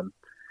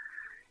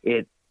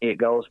 It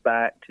goes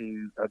back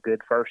to a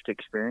good first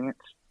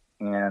experience,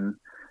 and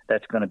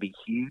that's going to be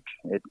huge.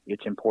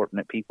 It's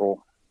important that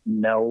people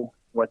know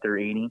what they're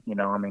eating. You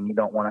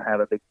don't want to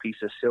have a big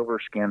piece of silver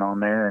skin on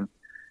there and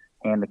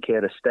hand the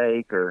kid a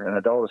steak or an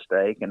adult a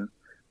steak and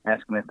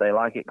ask them if they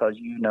like it, because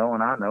and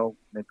I know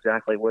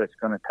exactly what it's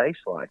going to taste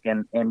like.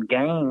 And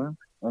game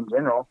in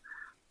general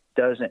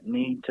doesn't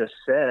need to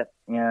sit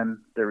in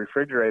the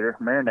refrigerator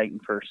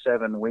marinating for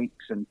 7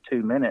 weeks and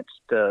 2 minutes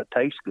to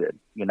taste good.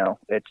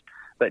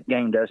 But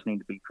game does need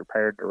to be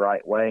prepared the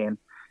right way, and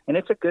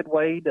it's a good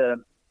way to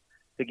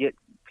get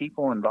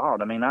people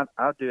involved.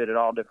 I'll do it at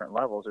all different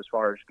levels as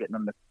far as getting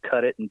them to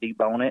cut it and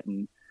debone it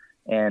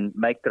and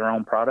make their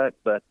own product.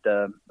 But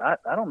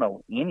I don't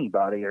know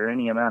anybody or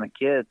any amount of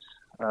kids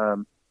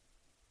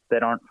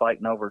that aren't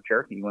fighting over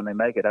jerky when they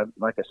make it.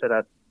 Like I said,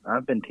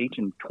 I've been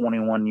teaching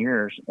 21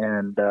 years,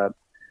 and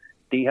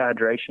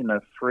dehydration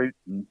of fruit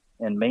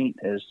and meat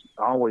has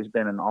always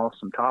been an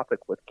awesome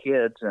topic with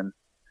kids, and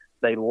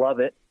they love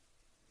it.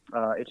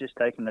 It's just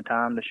taking the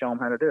time to show them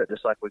how to do it,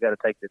 just like we got to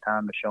take the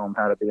time to show them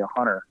how to be a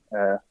hunter.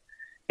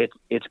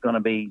 It's going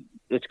to be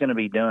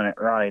doing it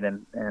right,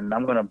 and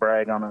I'm going to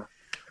brag on a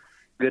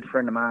good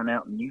friend of mine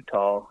out in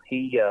Utah.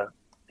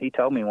 He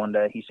told me one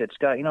day, he said,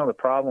 "Scott, the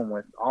problem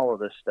with all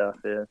of this stuff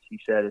is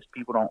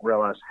people don't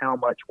realize how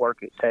much work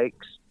it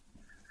takes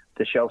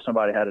to show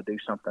somebody how to do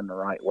something the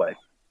right way."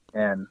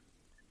 And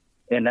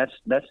that's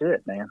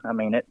it, man.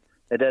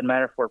 It doesn't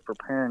matter if we're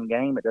preparing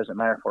game. It doesn't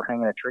matter if we're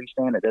hanging a tree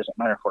stand. It doesn't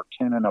matter if we're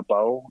tuning a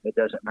bow. It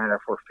doesn't matter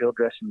if we're field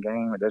dressing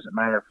game. It doesn't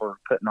matter if we're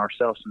putting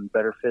ourselves in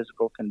better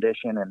physical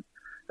condition and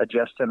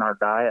adjusting our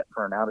diet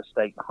for an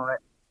out-of-state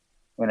hunt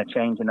and a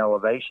change in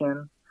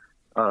elevation,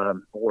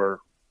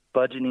 or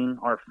budgeting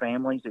our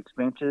family's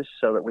expenses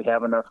so that we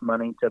have enough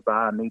money to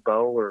buy a new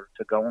bow or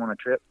to go on a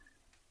trip.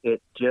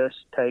 It just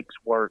takes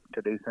work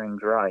to do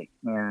things right.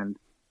 And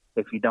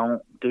if you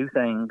don't do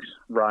things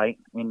right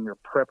in your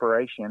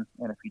preparation,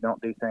 and if you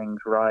don't do things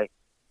right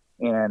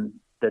in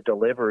the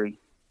delivery,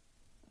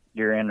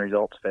 your end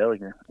result's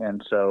failure.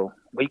 And so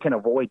we can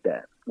avoid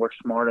that. We're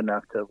smart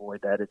enough to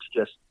avoid that. It's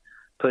just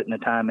putting the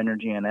time,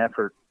 energy, and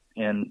effort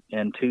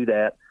into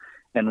that,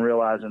 and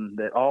realizing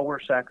that all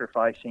we're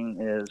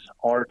sacrificing is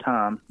our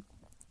time,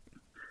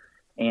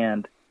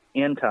 and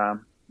in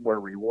time we're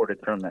rewarded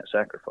from that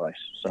sacrifice.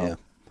 So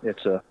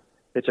it's a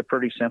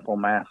pretty simple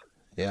math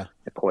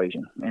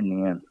equation in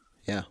the end.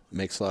 Yeah,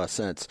 makes a lot of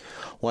sense.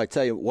 Well, I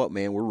tell you what,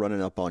 man, we're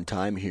running up on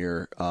time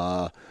here.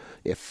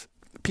 If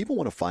people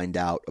want to find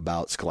out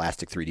about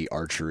Scholastic 3D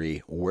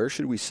Archery, where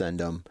should we send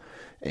them,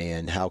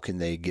 and how can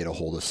they get a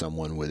hold of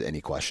someone with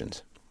any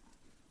questions?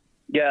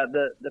 Yeah,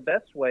 the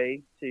best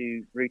way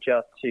to reach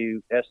out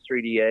to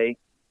S3DA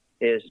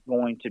is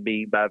going to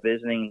be by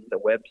visiting the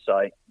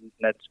website.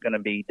 That's going to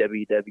be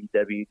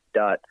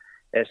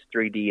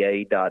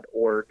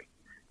www.s3da.org.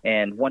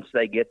 And once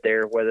they get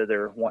there, whether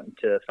they're wanting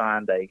to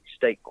find a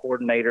state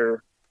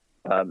coordinator,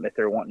 if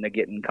they're wanting to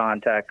get in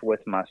contact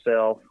with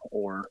myself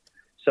or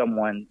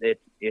someone,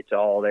 it's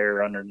all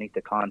there underneath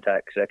the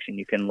contact section.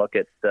 You can look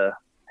at the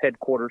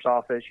headquarters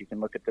office, you can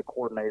look at the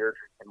coordinators,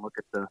 you can look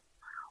at the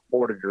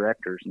board of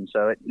directors. And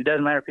so it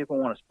doesn't matter if people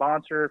want to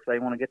sponsor, if they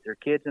want to get their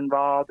kids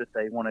involved, if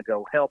they want to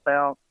go help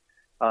out,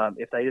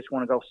 if they just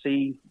want to go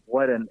see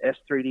what an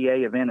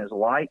S3DA event is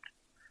like.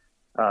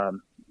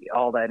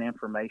 All that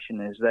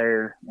information is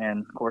there.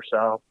 And of course,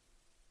 I'll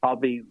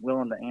be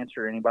willing to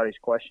answer anybody's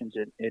questions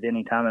at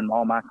any time. And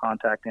all my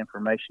contact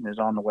information is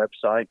on the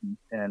website,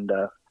 and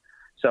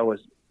so is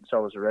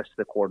the rest of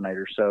the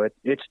coordinators. So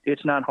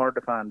it's not hard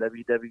to find.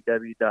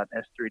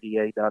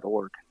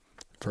 www.s3da.org.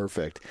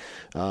 Perfect.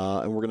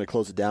 And we're going to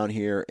close it down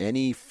here.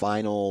 Any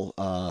final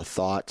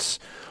thoughts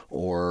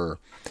or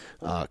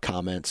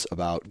comments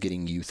about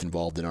getting youth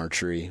involved in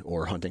archery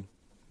or hunting?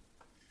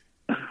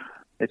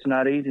 It's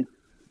not easy.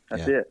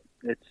 That's it.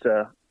 It's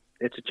a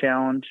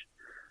challenge.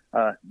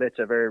 It's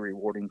a very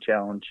rewarding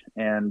challenge,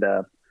 and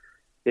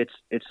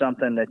it's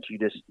something that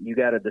you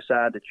got to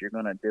decide that you're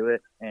going to do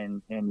it,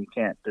 and you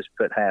can't just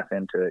put half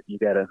into it. You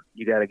got to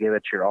give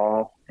it your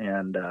all,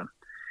 and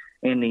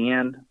in the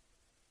end,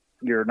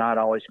 you're not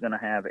always going to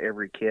have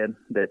every kid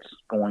that's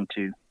going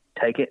to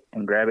take it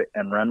and grab it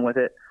and run with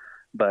it,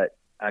 but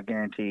I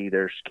guarantee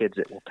there's kids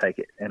that will take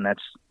it, and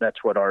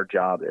that's what our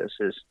job is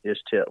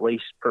to at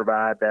least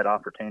provide that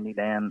opportunity,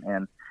 Dan.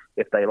 And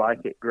if they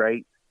like it,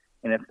 great.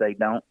 And if they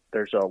don't,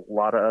 there's a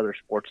lot of other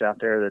sports out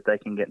there that they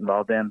can get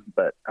involved in.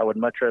 But I would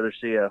much rather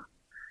see a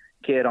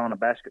kid on a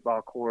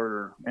basketball court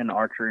or in the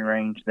archery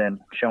range than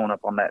showing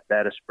up on that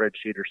data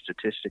spreadsheet or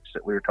statistics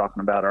that we were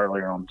talking about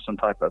earlier on some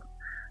type of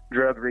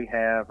drug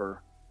rehab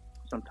or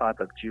some type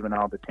of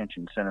juvenile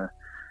detention center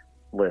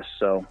list.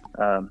 So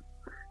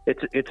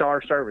it's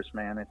our service,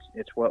 man.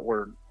 It's what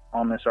we're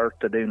on this earth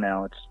to do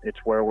now. It's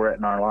where we're at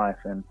in our life,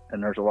 and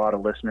there's a lot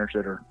of listeners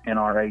that are in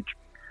our age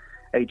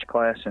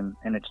class, and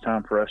it's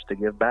time for us to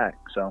give back.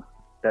 So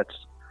that's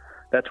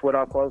what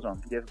I'll close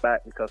on. Give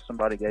back because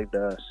somebody gave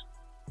to us.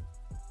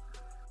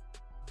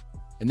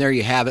 And there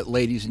you have it,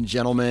 ladies and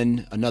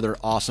gentlemen. Another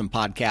awesome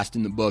podcast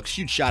in the books.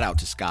 Huge shout out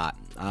to Scott.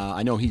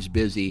 I know he's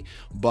busy,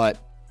 but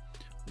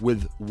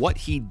with what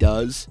he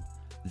does,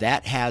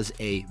 that has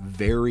a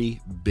very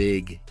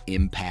big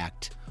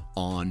impact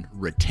on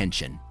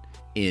retention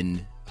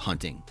in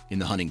hunting, in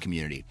the hunting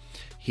community.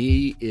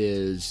 He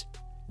is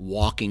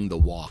walking the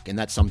walk, and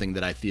that's something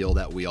that I feel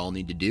that we all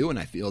need to do, and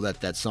I feel that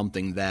that's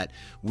something that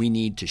we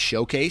need to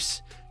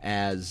showcase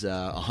as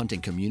a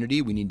hunting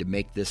community. We need to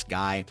make this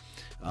guy,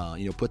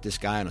 put this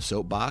guy on a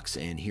soapbox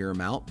and hear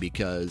him out,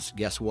 because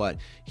guess what?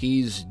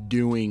 He's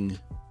doing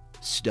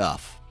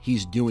stuff.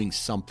 He's doing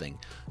something,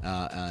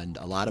 and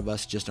a lot of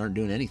us just aren't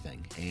doing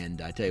anything. And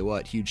I tell you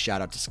what, huge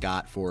shout out to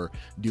Scott for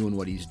doing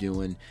what he's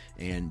doing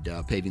and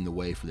paving the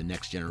way for the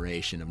next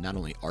generation of not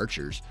only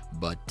archers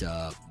but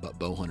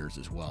bow hunters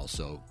as well.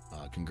 So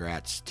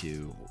congrats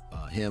to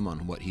him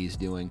on what he's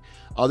doing.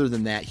 Other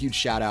than that, huge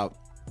shout out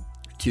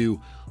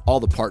to all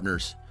the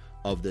partners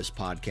of this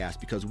podcast,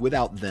 because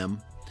without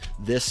them,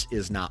 this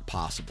is not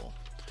possible,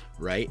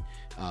 right?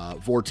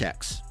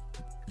 Vortex,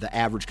 The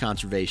Average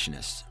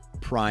Conservationist,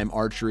 Prime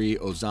Archery,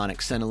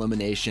 Ozonic Scent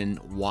Elimination,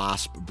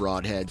 Wasp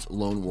Broadheads,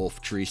 Lone Wolf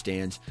Tree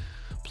Stands.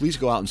 Please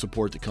go out and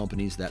support the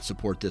companies that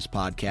support this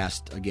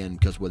podcast, again,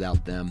 because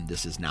without them,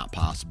 this is not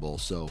possible.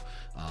 So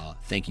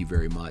thank you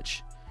very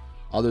much.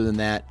 Other than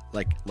that,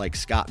 like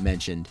Scott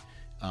mentioned,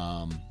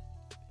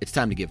 it's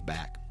time to give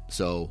back.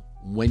 So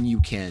when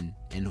you can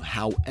and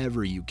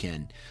however you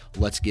can,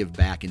 let's give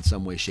back in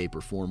some way, shape,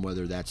 or form,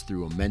 whether that's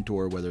through a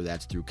mentor, whether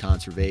that's through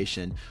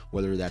conservation,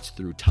 whether that's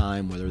through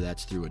time, whether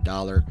that's through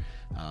 $1.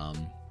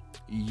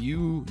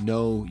 You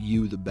know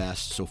you the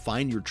best, so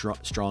find your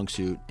strong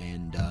suit,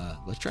 and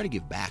let's try to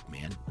give back,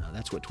 man.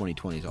 That's what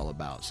 2020 is all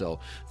about. So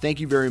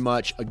thank you very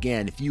much.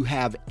 Again, if you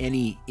have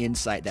any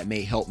insight that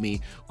may help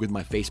me with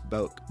my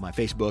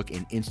Facebook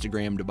and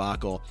Instagram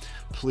debacle,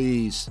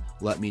 please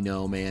let me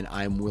know, man.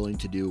 I'm willing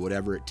to do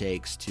whatever it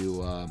takes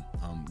to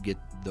get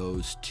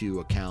those two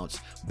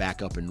accounts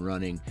back up and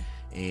running.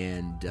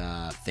 And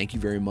thank you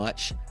very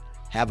much.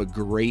 Have a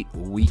great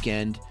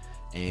weekend.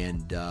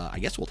 And I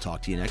guess we'll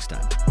talk to you next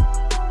time.